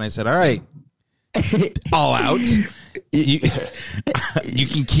the app and I said, all right, All Out. You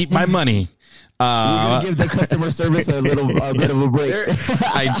can keep my money. You're gonna give the customer service a bit of a break.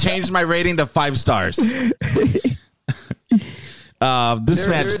 I changed my rating to 5 stars. This match.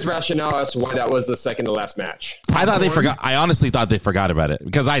 There is rationale as to why that was the second to last match. I thought they forgot. I honestly thought they forgot about it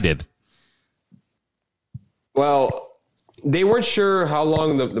because I did. Well, they weren't sure how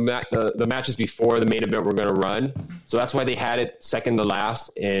long the matches before the main event were going to run, so that's why they had it second to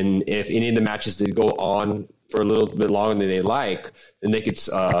last. And if any of the matches did go on for a little bit longer than they like, then they could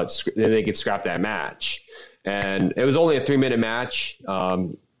scrap that match. And it was only a 3-minute match.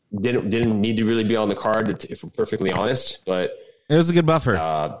 Didn't need to really be on the card, if we're perfectly honest. But it was a good buffer.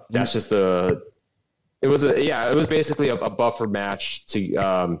 That's just it was basically a buffer match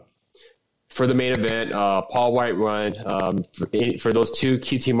for the main event. Paul White run for those 2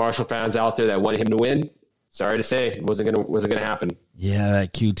 QT Marshall fans out there that wanted him to win. Sorry to say, it wasn't gonna happen. Yeah,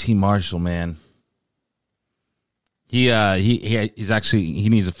 that QT Marshall, man. He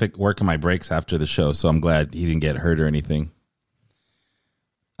needs to work on my breaks after the show, so I'm glad he didn't get hurt or anything.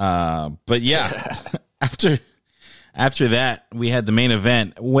 But yeah, after that we had the main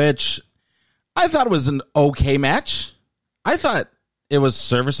event, which I thought was an okay match. I thought it was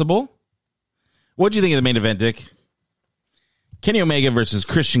serviceable. What do you think of the main event, Dick? Kenny Omega versus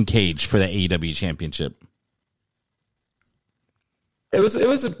Christian Cage for the AEW Championship. It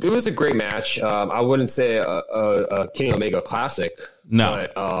was a great match. I wouldn't say a Kenny Omega classic. No,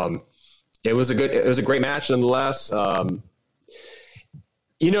 but It was a great match nonetheless.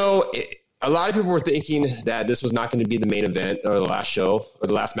 You know, a lot of people were thinking that this was not going to be the main event or the last show or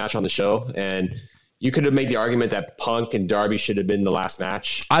the last match on the show. And you could have made the argument that Punk and Darby should have been the last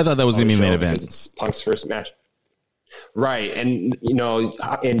match. I thought that was going to be the main event. It's Punk's first match. Right. And, you know,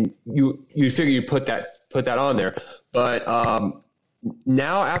 and you figure you put that on there. But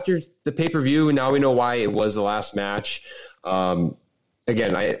now after the pay-per-view, now we know why it was the last match.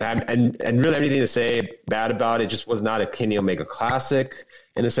 Again, and really everything to say bad about it just was not a Kenny Omega classic.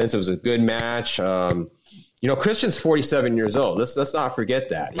 In the sense, it was a good match. You know, Christian's 47 years old. Let's not forget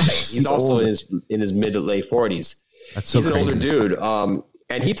that. He's also in his mid to late 40s. That's so He's crazy. an older dude.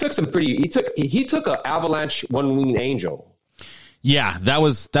 And he took he took an Avalanche one winged angel. Yeah, that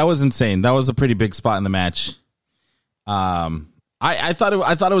was insane. That was a pretty big spot in the match. I thought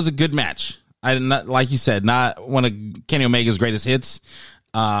it was a good match. I did not, like you said, not one of Kenny Omega's greatest hits,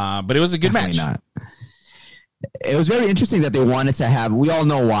 but it was a good Definitely match. Not. It was very interesting that they wanted to have. We all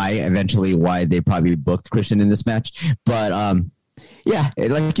know why they probably booked Christian in this match, but yeah,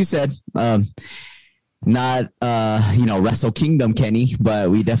 like you said, not Wrestle Kingdom Kenny,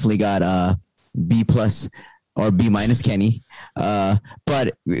 but we definitely got B+ or B- Kenny.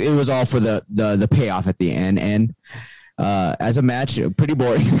 But it was all for the payoff at the end. And as a match, pretty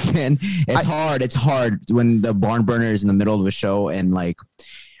boring again. It's hard when the barn burner is in the middle of a show and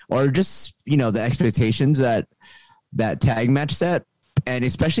or just, the expectations that tag match set. And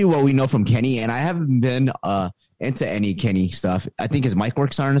especially what we know from Kenny. And I haven't been into any Kenny stuff. I think his mic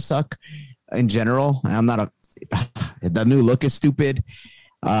work starting to suck in general. I'm not the new look is stupid.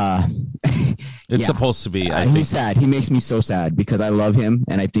 It's supposed to be. He's sad. He makes me so sad because I love him.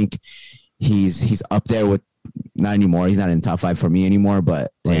 And I think he's up there with, not anymore. He's not in top 5 for me anymore,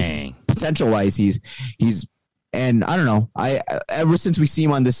 but potential wise, he's, and I don't know. Ever since we see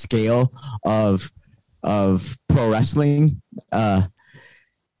him on the scale of pro wrestling,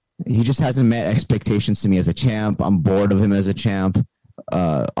 he just hasn't met expectations to me as a champ. I'm bored of him as a champ.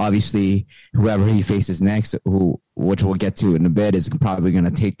 Obviously, whoever he faces next, which we'll get to in a bit, is probably going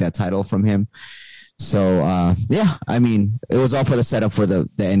to take that title from him. So, yeah, I mean, it was all for the setup for the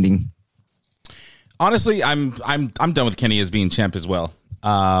ending. Honestly, I'm done with Kenny as being champ as well.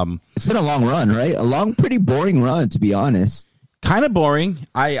 It's been a long run, right? A long, pretty boring run, to be honest. Kind of boring.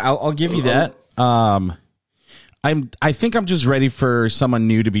 I'll give you that. I think I'm just ready for someone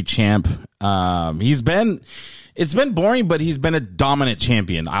new to be champ. It's been boring, but he's been a dominant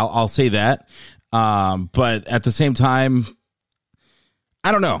champion. I'll say that. But at the same time,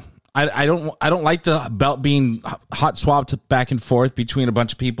 I don't know. I don't like the belt being hot swapped back and forth between a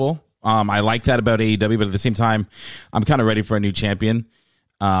bunch of people. I like that about AEW, but at the same time, I'm kind of ready for a new champion.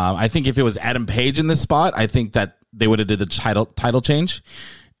 I think if it was Adam Page in this spot, I think that they would have did the title change.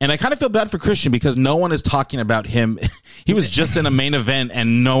 And I kind of feel bad for Christian because no one is talking about him. He was just in a main event,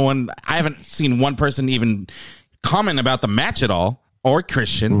 and I haven't seen one person even comment about the match at all, or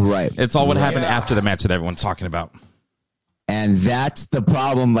Christian. Right. It's all what happened after the match that everyone's talking about. And that's the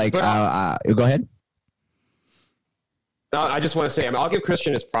problem. Go ahead. I just want to say, I'll give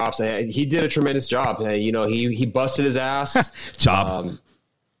Christian his props. He did a tremendous job. He busted his ass. Job.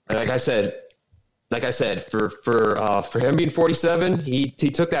 Like I said, for him being 47, he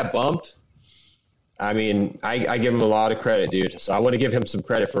took that bump. I mean, I give him a lot of credit, dude. So I want to give him some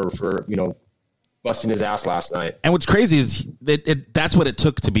credit for busting his ass last night. And what's crazy is that's what it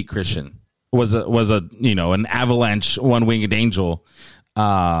took to beat Christian. Was an Avalanche one-winged angel.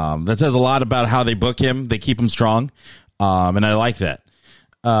 That says a lot about how they book him. They keep him strong. And I like that.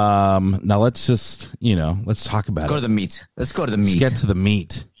 Now let's just, let's talk about Go to the meat. Let's go to the meat. Let's get to the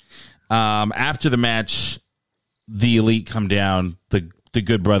meat. After the match, the Elite come down. The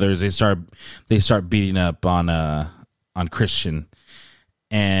Good Brothers, they start beating up on Christian.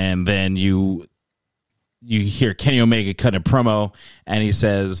 And then you hear Kenny Omega cut a promo, and he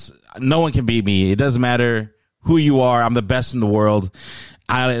says, "No one can beat me. It doesn't matter who you are. I'm the best in the world.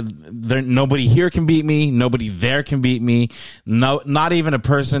 Nobody here can beat me. Nobody there can beat me. No, not even a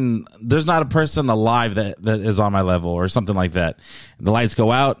person. There's not a person alive that is on my level," or something like that. The lights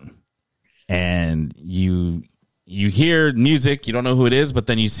go out, and you hear music. You don't know who it is, but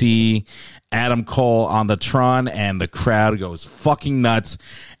then you see Adam Cole on the Tron, and the crowd goes fucking nuts.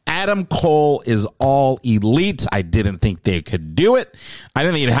 Adam Cole is all elite. I didn't think they could do it. I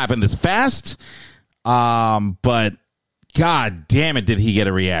didn't think it happened this fast. But God damn it, did he get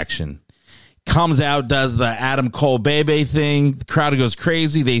a reaction. Comes out, does the Adam Cole Bebe thing. The crowd goes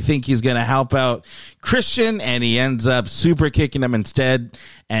crazy. They think he's going to help out Christian, and he ends up super kicking him instead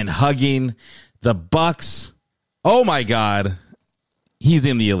and hugging the Bucks. Oh my God. He's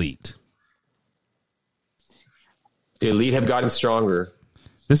in the Elite. The Elite have gotten stronger.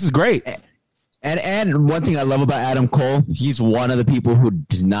 This is great. And one thing I love about Adam Cole, he's one of the people who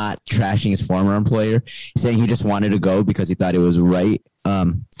is not trashing his former employer, saying he just wanted to go because he thought it was right,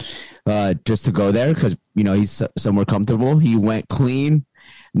 just to go there because he's somewhere comfortable. He went clean,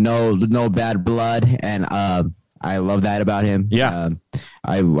 no bad blood, and I love that about him. Yeah,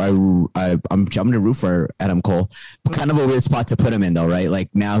 I'm gonna root for Adam Cole. Kind of a weird spot to put him in, though, right? Like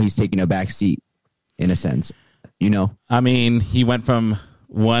now he's taking a back seat, in a sense. I mean, he went from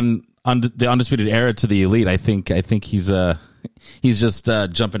the Undisputed Era to the Elite. I think he's just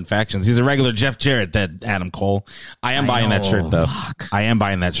jumping factions. He's a regular Jeff Jarrett, that Adam Cole. I am buying that shirt though. I am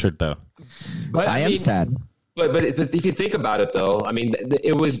buying that shirt though. But I am sad. But if you think about it though, I mean,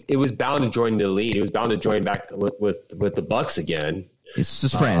 it was bound to join the Elite. It was bound to join back with the Bucks again. It's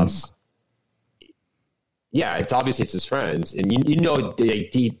just friends. Yeah, it's his friends, and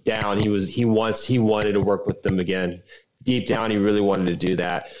deep down he wanted to work with them again. Deep down, he really wanted to do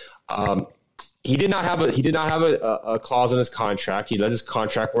that. He did not have a clause in his contract. He let his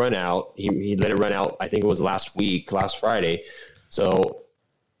contract run out. He let it run out. I think it was last Friday. So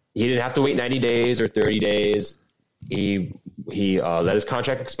he didn't have to wait 90 days or 30 days. He let his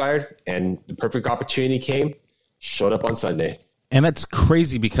contract expire, and the perfect opportunity came. Showed up on Sunday. And that's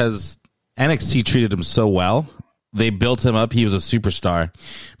crazy because NXT treated him so well. They built him up. He was a superstar.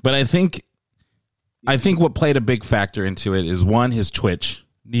 But I think what played a big factor into it is, one, his Twitch.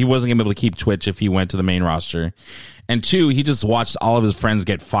 He wasn't going to be able to keep Twitch if he went to the main roster. And two, he just watched all of his friends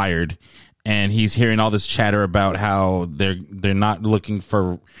get fired. And he's hearing all this chatter about how they're not looking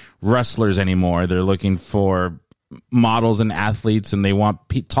for wrestlers anymore. They're looking for models and athletes, and they want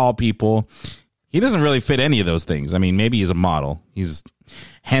tall people. He doesn't really fit any of those things. I mean, maybe he's a model. He's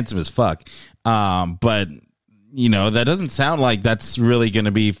handsome as fuck. But, that doesn't sound like that's really going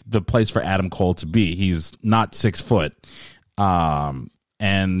to be the place for Adam Cole to be. He's not 6 foot.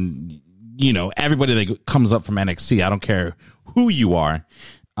 And, everybody that comes up from NXT, I don't care who you are,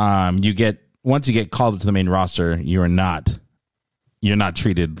 once you get called up to the main roster, you're not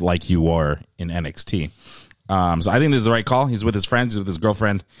treated like you were in NXT. So I think this is the right call. He's with his friends, he's with his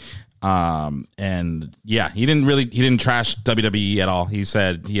girlfriend. And yeah, he didn't trash WWE at all. He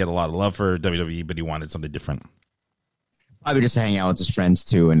said he had a lot of love for WWE, but he wanted something different. Probably just to hang out with his friends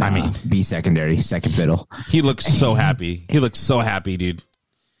too, and be second fiddle. He looks so happy. He looks so happy, dude.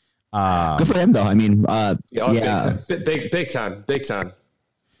 Good for him, though. I mean, yeah, big time.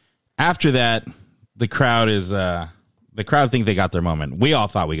 After that, the crowd think they got their moment. We all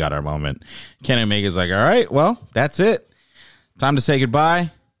thought we got our moment. Kenny Omega's like, all right, well, that's it. Time to say goodbye.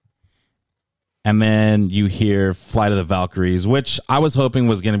 And then you hear Flight of the Valkyries, which I was hoping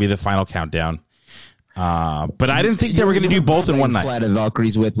was going to be the final countdown. But I didn't think they were going to do both in one night. Flight of the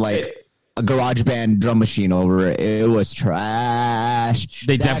Valkyries with like a garage band drum machine over it. It was trash.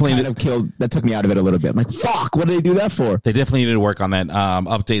 They definitely that took me out of it a little bit. I'm like, fuck, what did they do that for? They definitely need to work on that,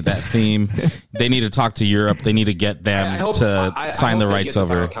 update that theme. They need to talk to Europe. They need to get them to sign the rights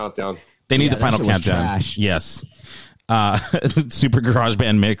over. Countdown. They need the final countdown. Trash. Yes. Super garage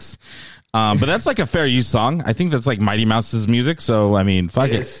band mix. But that's like a fair use song. I think that's like Mighty Mouse's music. So, I mean, fuck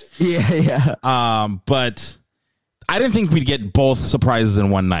it. Yeah. But I didn't think we'd get both surprises in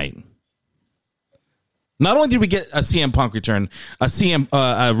one night. Not only did we get a CM Punk return,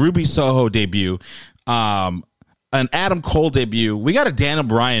 a Ruby Soho debut, an Adam Cole debut, we got a Daniel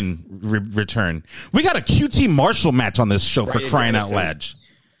Bryan return. We got a QT Marshall match on this show, for crying out loud.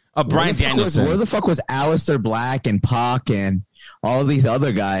 Bryan Danielson. Where the fuck was Aleister Black and Pac and all these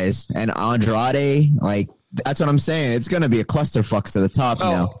other guys and Andrade? Like, that's what I'm saying. It's going to be a clusterfuck to the top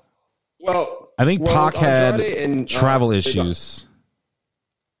now. Well, I think Pac had and, travel issues.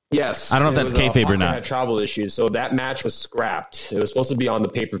 Yes. I don't know if that's kayfabe or not. Had travel issues, so that match was scrapped. It was supposed to be on the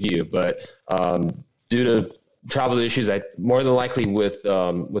pay-per-view, but due to travel issues, more than likely with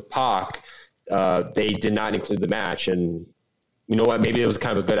Pac, they did not include the match. And you know what? Maybe it was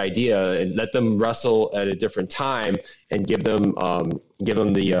kind of a good idea, and let them wrestle at a different time and give them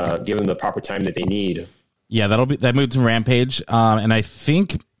the proper time that they need. Yeah, that moved to Rampage, and I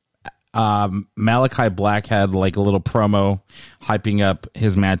think Malachi Black had like a little promo hyping up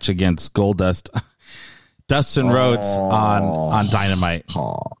his match against Goldust, Dustin Rhodes on Dynamite.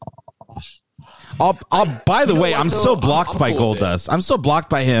 By the way, I'm still blocked by Goldust. I'm still blocked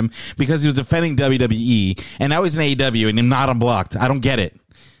by him because he was defending WWE, and now he's in AEW, and I'm not unblocked. I don't get it.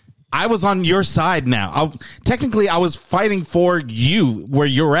 I was on your side now. Technically, I was fighting for you where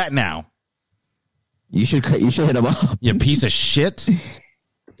you're at now. You should hit him up. You piece of shit.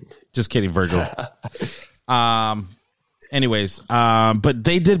 Just kidding, Virgil. Anyways, but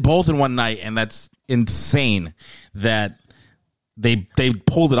they did both in one night, and insane that they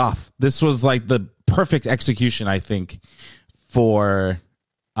pulled it off. This was like the perfect execution, I think, for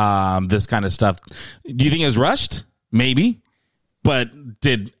this kind of stuff. Do you think it was rushed? Maybe. But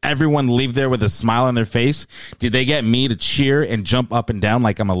did everyone leave there with a smile on their face? Did they get me to cheer and jump up and down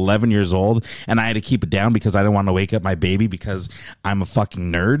like I'm 11 years old and I had to keep it down because I didn't want to wake up my baby because I'm a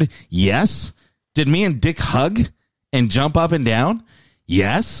fucking nerd? Yes. Did me and Dick hug and jump up and down?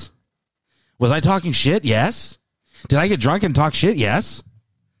 Yes. Was I talking shit? Yes. Did I get drunk and talk shit? Yes.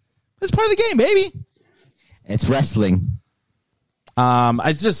 It's part of the game, baby. It's wrestling. From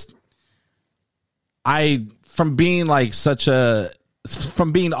being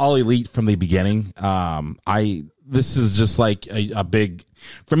all elite from the beginning, this is just like a big,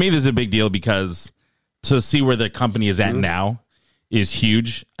 for me, this is a big deal because to see where the company is at now is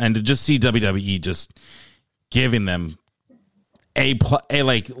huge. And to just see WWE just giving them A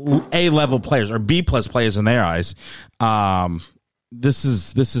level players or B plus players in their eyes. This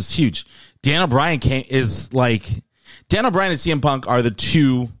is huge. Daniel Bryan and CM Punk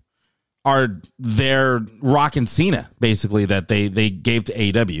are their Rock and Cena, basically, that they gave to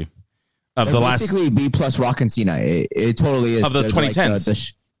AEW of the last, basically B plus Rock and Cena. It totally is of the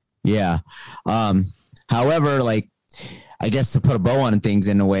 2010s. Yeah. However, like, I guess to put a bow on things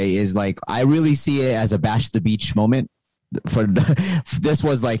in a way is like, I really see it as a Bash the Beach moment. This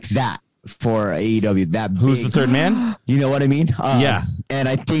was like that for AEW. That who's big, the third man? You know what I mean? Yeah. And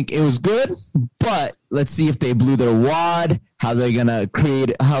I think it was good, but let's see if they blew their wad. How they gonna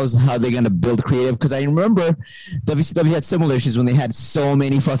create? How they gonna build creative? Because I remember WCW had similar issues when they had so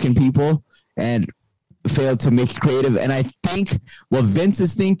many fucking people and failed to make it creative. And I think what Vince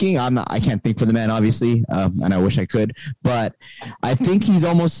is thinking, I can't think for the man, obviously, and I wish I could, but I think he's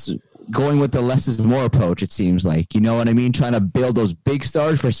almost going with the less is more approach. It seems like, you know what I mean, trying to build those big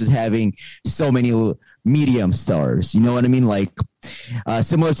stars versus having so many medium stars. You know what I mean? Like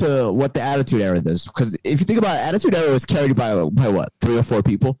similar to what the Attitude Era does. Because if you think about it, Attitude Era was carried by what, 3 or 4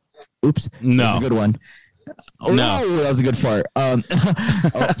 people? Oops, no, that's a good one. Oh no, that was a good fart. 5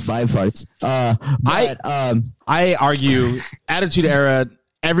 farts. I argue Attitude Era.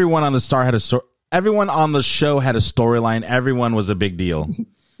 Everyone on the star had a story. Everyone on the show had a storyline. Everyone was a big deal.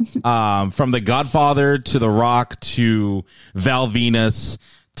 From The Godfather to The Rock to Val Venus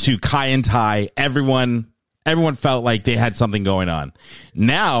to Kai and Tai, everyone felt like they had something going on.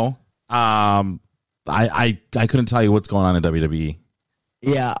 Now, I couldn't tell you what's going on in WWE.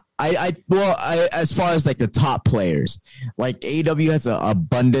 Yeah, I as far as like the top players, like AEW has an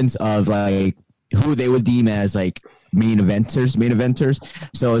abundance of like who they would deem as like main eventers.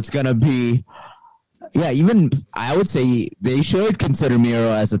 So it's gonna be, yeah, even I would say they should consider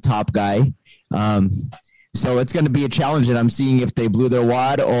Miro as a top guy. So it's going to be a challenge, and I'm seeing if they blew their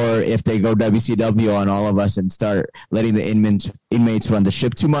wad or if they go WCW on all of us and start letting the inmates run the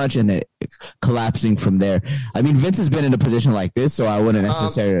ship too much and it collapsing from there. I mean, Vince has been in a position like this, so I wouldn't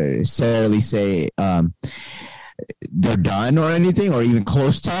necessarily say they're done or anything or even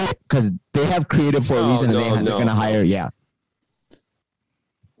close to it because they have creative for a reason and they're going to hire,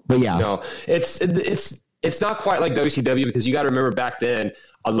 But yeah. No, it's not quite like WCW because you got to remember back then,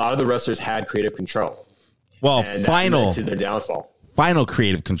 a lot of the wrestlers had creative control. Well, and final to their downfall. Final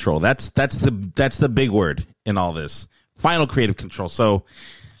creative control. That's the big word in all this. Final creative control. So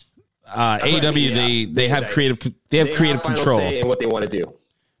AEW they have creative control say in what they want to do.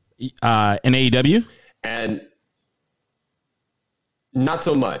 In AEW, and not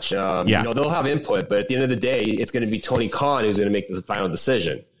so much. Yeah. You know, they'll have input, but at the end of the day, it's going to be Tony Khan who's going to make the final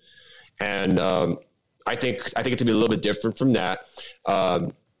decision. And I think it to be a little bit different from that.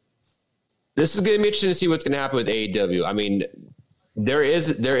 This is going to be interesting to see what's going to happen with AEW. I mean,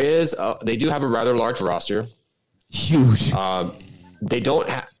 they do have a rather large roster. Huge.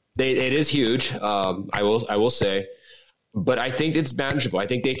 It is huge. I will say, but I think it's manageable. I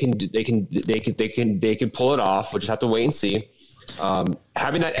think they can pull it off. We'll just have to wait and see.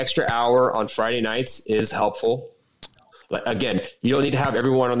 Having that extra hour on Friday nights is helpful. Again, you don't need to have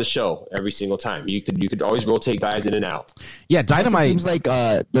everyone on the show every single time. You could always rotate guys in and out. Yeah, Dynamite seems like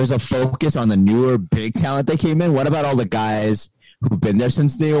there's a focus on the newer big talent that came in. What about all the guys who've been there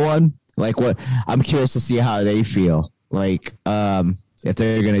since day one? Like, what? I'm curious to see how they feel. Like, if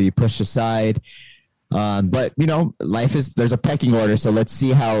they're going to be pushed aside. But you know, there's a pecking order. So let's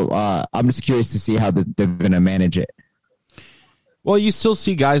see how. I'm just curious to see how they're going to manage it. Well, you still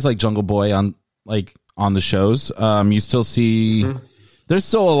see guys like Jungle Boy on the shows. You still see there's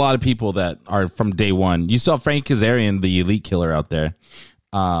still a lot of people that are from day one. You still have Frank Kazarian, the elite killer out there.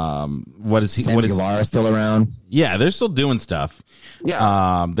 What is he? Sammy What is? Guevara still around? Yeah, they're still doing stuff.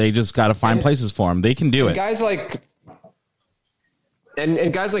 Yeah. They just got to find places for them. They can do it. Guys like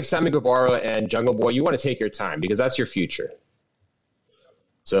and guys like Sammy Guevara and Jungle Boy, you want to take your time because that's your future.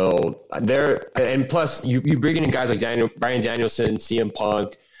 So and plus you bring in guys like Bryan Danielson, CM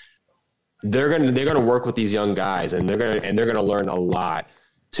Punk. They're gonna work with these young guys, and they're gonna learn a lot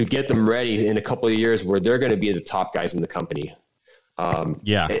to get them ready in a couple of years where they're gonna be the top guys in the company.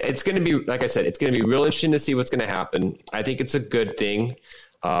 It's gonna be, like I said, it's gonna be real interesting to see what's gonna happen. I think it's a good thing.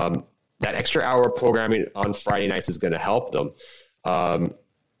 That extra hour programming on Friday nights is gonna help them. And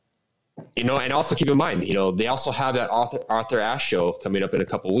also keep in mind, they also have that Arthur Ashe show coming up in a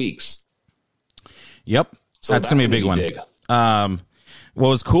couple weeks. Yep, so that's gonna be a big one. Big. What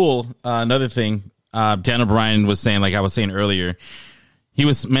was cool, another thing, Dan O'Brien was saying, like I was saying earlier, he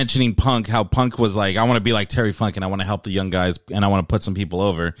was mentioning Punk, how Punk was like, I want to be like Terry Funk and I want to help the young guys and I want to put some people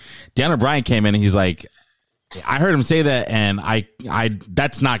over. Dan O'Brien came in and he's like, I heard him say that and I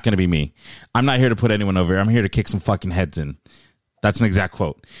that's not going to be me. I'm not here to put anyone over. I'm here to kick some fucking heads in. That's an exact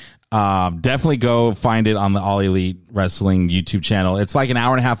quote. Definitely go find it on the All Elite Wrestling YouTube channel. It's like an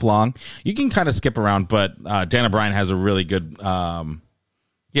hour and a half long. You can kind of skip around, but Dan O'Brien has a really good,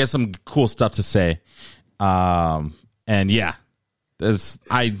 he has some cool stuff to say. And yeah,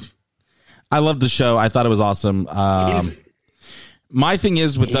 I love the show. I thought it was awesome. My thing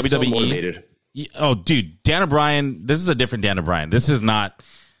is with WWE. Oh, dude, Dan O'Brien. This is a different Dan O'Brien. This is not.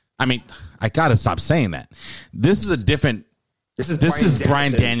 I mean, I gotta stop saying that. This is a different. This is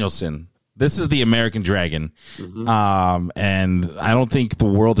Bryan Danielson. This is the American Dragon. Mm-hmm. And I don't think the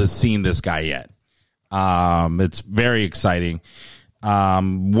world has seen this guy yet. It's very exciting.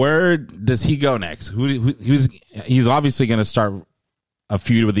 Where does he go next? He's obviously going to start a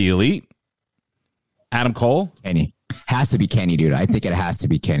feud with the Elite. Adam Cole? Kenny. Has to be Kenny, dude. I think it has to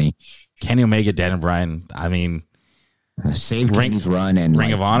be Kenny. Kenny Omega, Dan O'Brien. I mean, save Kenny's run and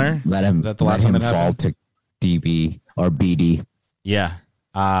Ring of Honor. Let him. Is that the last let him fall to DB or BD. Yeah.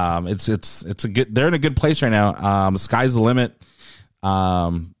 It's a good. They're in a good place right now. Sky's the limit.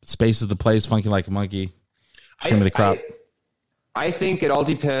 Space is the place. Funky like a monkey. I think it all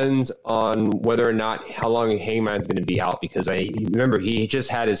depends on whether or not how long Hangman's going to be out because remember he just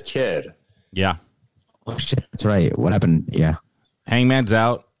had his kid. Yeah. Oh shit, that's right. What happened? Yeah. Hangman's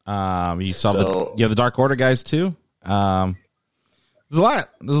out. You saw you have the Dark Order guys too. There's a lot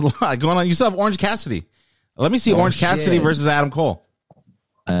going on. You still have Orange Cassidy. Let me see Orange Cassidy versus Adam Cole.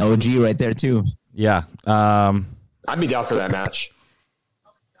 OG right there too. Yeah. I'd be down for that match.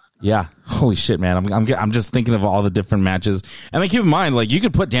 Yeah. Holy shit, man. I'm just thinking of all the different matches. And then keep in mind, like, you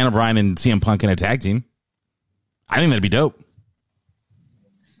could put Dan O'Brien and CM Punk in a tag team. I think that'd be dope.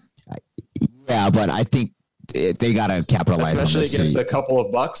 Yeah, but I think they gotta capitalize especially on this. Against a couple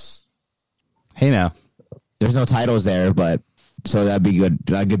of bucks. Hey, now. There's no titles there, but so that'd be good.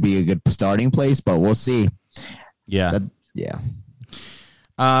 That could be a good starting place, but we'll see. Yeah. Yeah.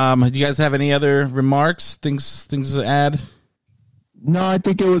 Do you guys have any other remarks? Things to add? No, I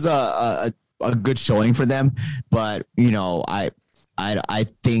think it was a good showing for them, but I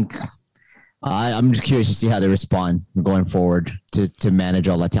think I'm just curious to see how they respond going forward to manage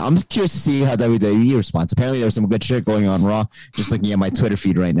all that. I'm just curious to see how WWE responds. Apparently, there's some good shit going on Raw. Just looking at my Twitter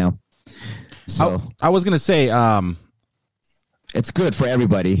feed right now. So I was gonna say, it's good for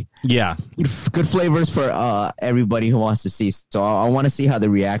everybody. Yeah, good flavors for everybody who wants to see. So I want to see how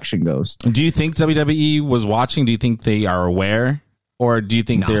the reaction goes. Do you think WWE was watching? Do you think they are aware? Or do you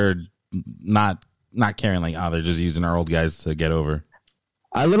think they're not caring, like, they're just using our old guys to get over?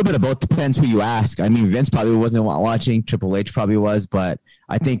 A little bit of both. Depends who you ask. I mean, Vince probably wasn't watching. Triple H probably was. But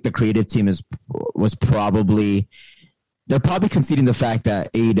I think the creative team was probably... They're probably conceding the fact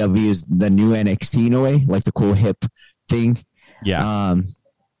that AEW is the new NXT in a way, like the cool hip thing. Yeah.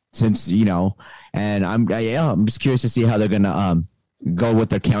 Since, and I'm just curious to see how they're going to go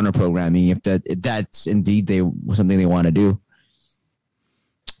with their counter programming, if that's indeed something they want to do.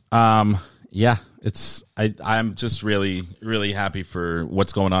 Yeah, I'm just really, really happy for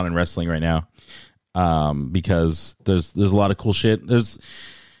what's going on in wrestling right now. Because there's a lot of cool shit.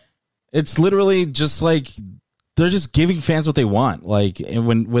 It's literally just like they're just giving fans what they want. Like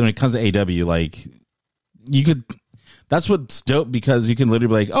when it comes to AEW, like that's what's dope because you can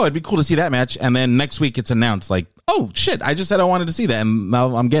literally be like, oh, it'd be cool to see that match, and then next week it's announced like, oh shit, I just said I wanted to see that, and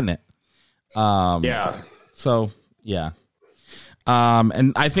now I'm getting it. Yeah. So yeah.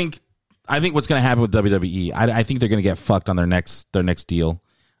 And I think what's going to happen with WWE, I think they're going to get fucked on their next deal.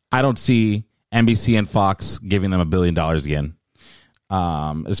 I don't see NBC and Fox giving them $1 billion again,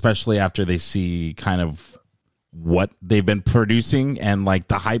 especially after they see kind of what they've been producing and like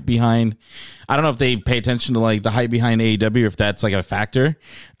the hype behind. I don't know if they pay attention to like the hype behind AEW, if that's like a factor.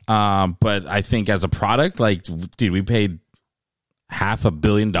 But I think as a product, like, dude, we paid $500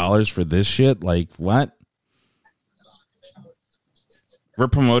 million for this shit. Like, what? We're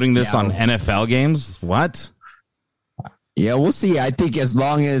promoting this on NFL games. What? Yeah, we'll see. I think as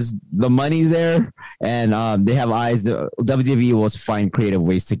long as the money's there and they have eyes, the WWE will find creative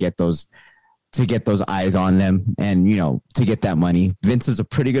ways to get those eyes on them and, you know, to get that money. Vince is a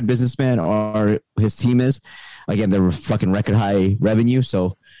pretty good businessman, or his team is. Again, they're fucking record high revenue.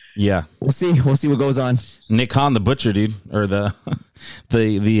 So yeah, we'll see. We'll see what goes on. Nick Khan, the butcher, dude, or the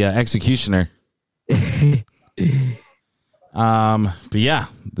executioner. But yeah,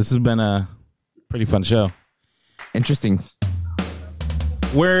 this has been a pretty fun show. Interesting.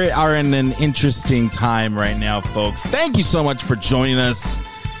 We are in an interesting time right now, folks. Thank you so much for joining us.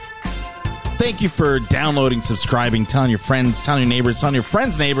 Thank you for downloading, subscribing, telling your friends, telling your neighbors, telling your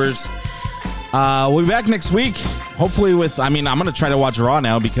friends' neighbors. We'll be back next week. Hopefully I'm going to try to watch Raw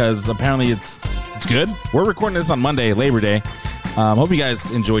now because apparently it's good. We're recording this on Monday, Labor Day. Hope you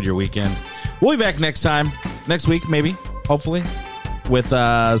guys enjoyed your weekend. We'll be back next week, maybe, hopefully, with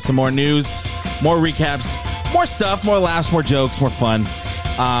some more news, more recaps, more stuff, more laughs, more jokes, more fun.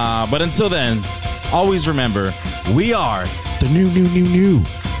 But until then, always remember, we are the new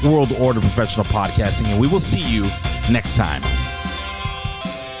World Order Professional Podcasting, and we will see you next time.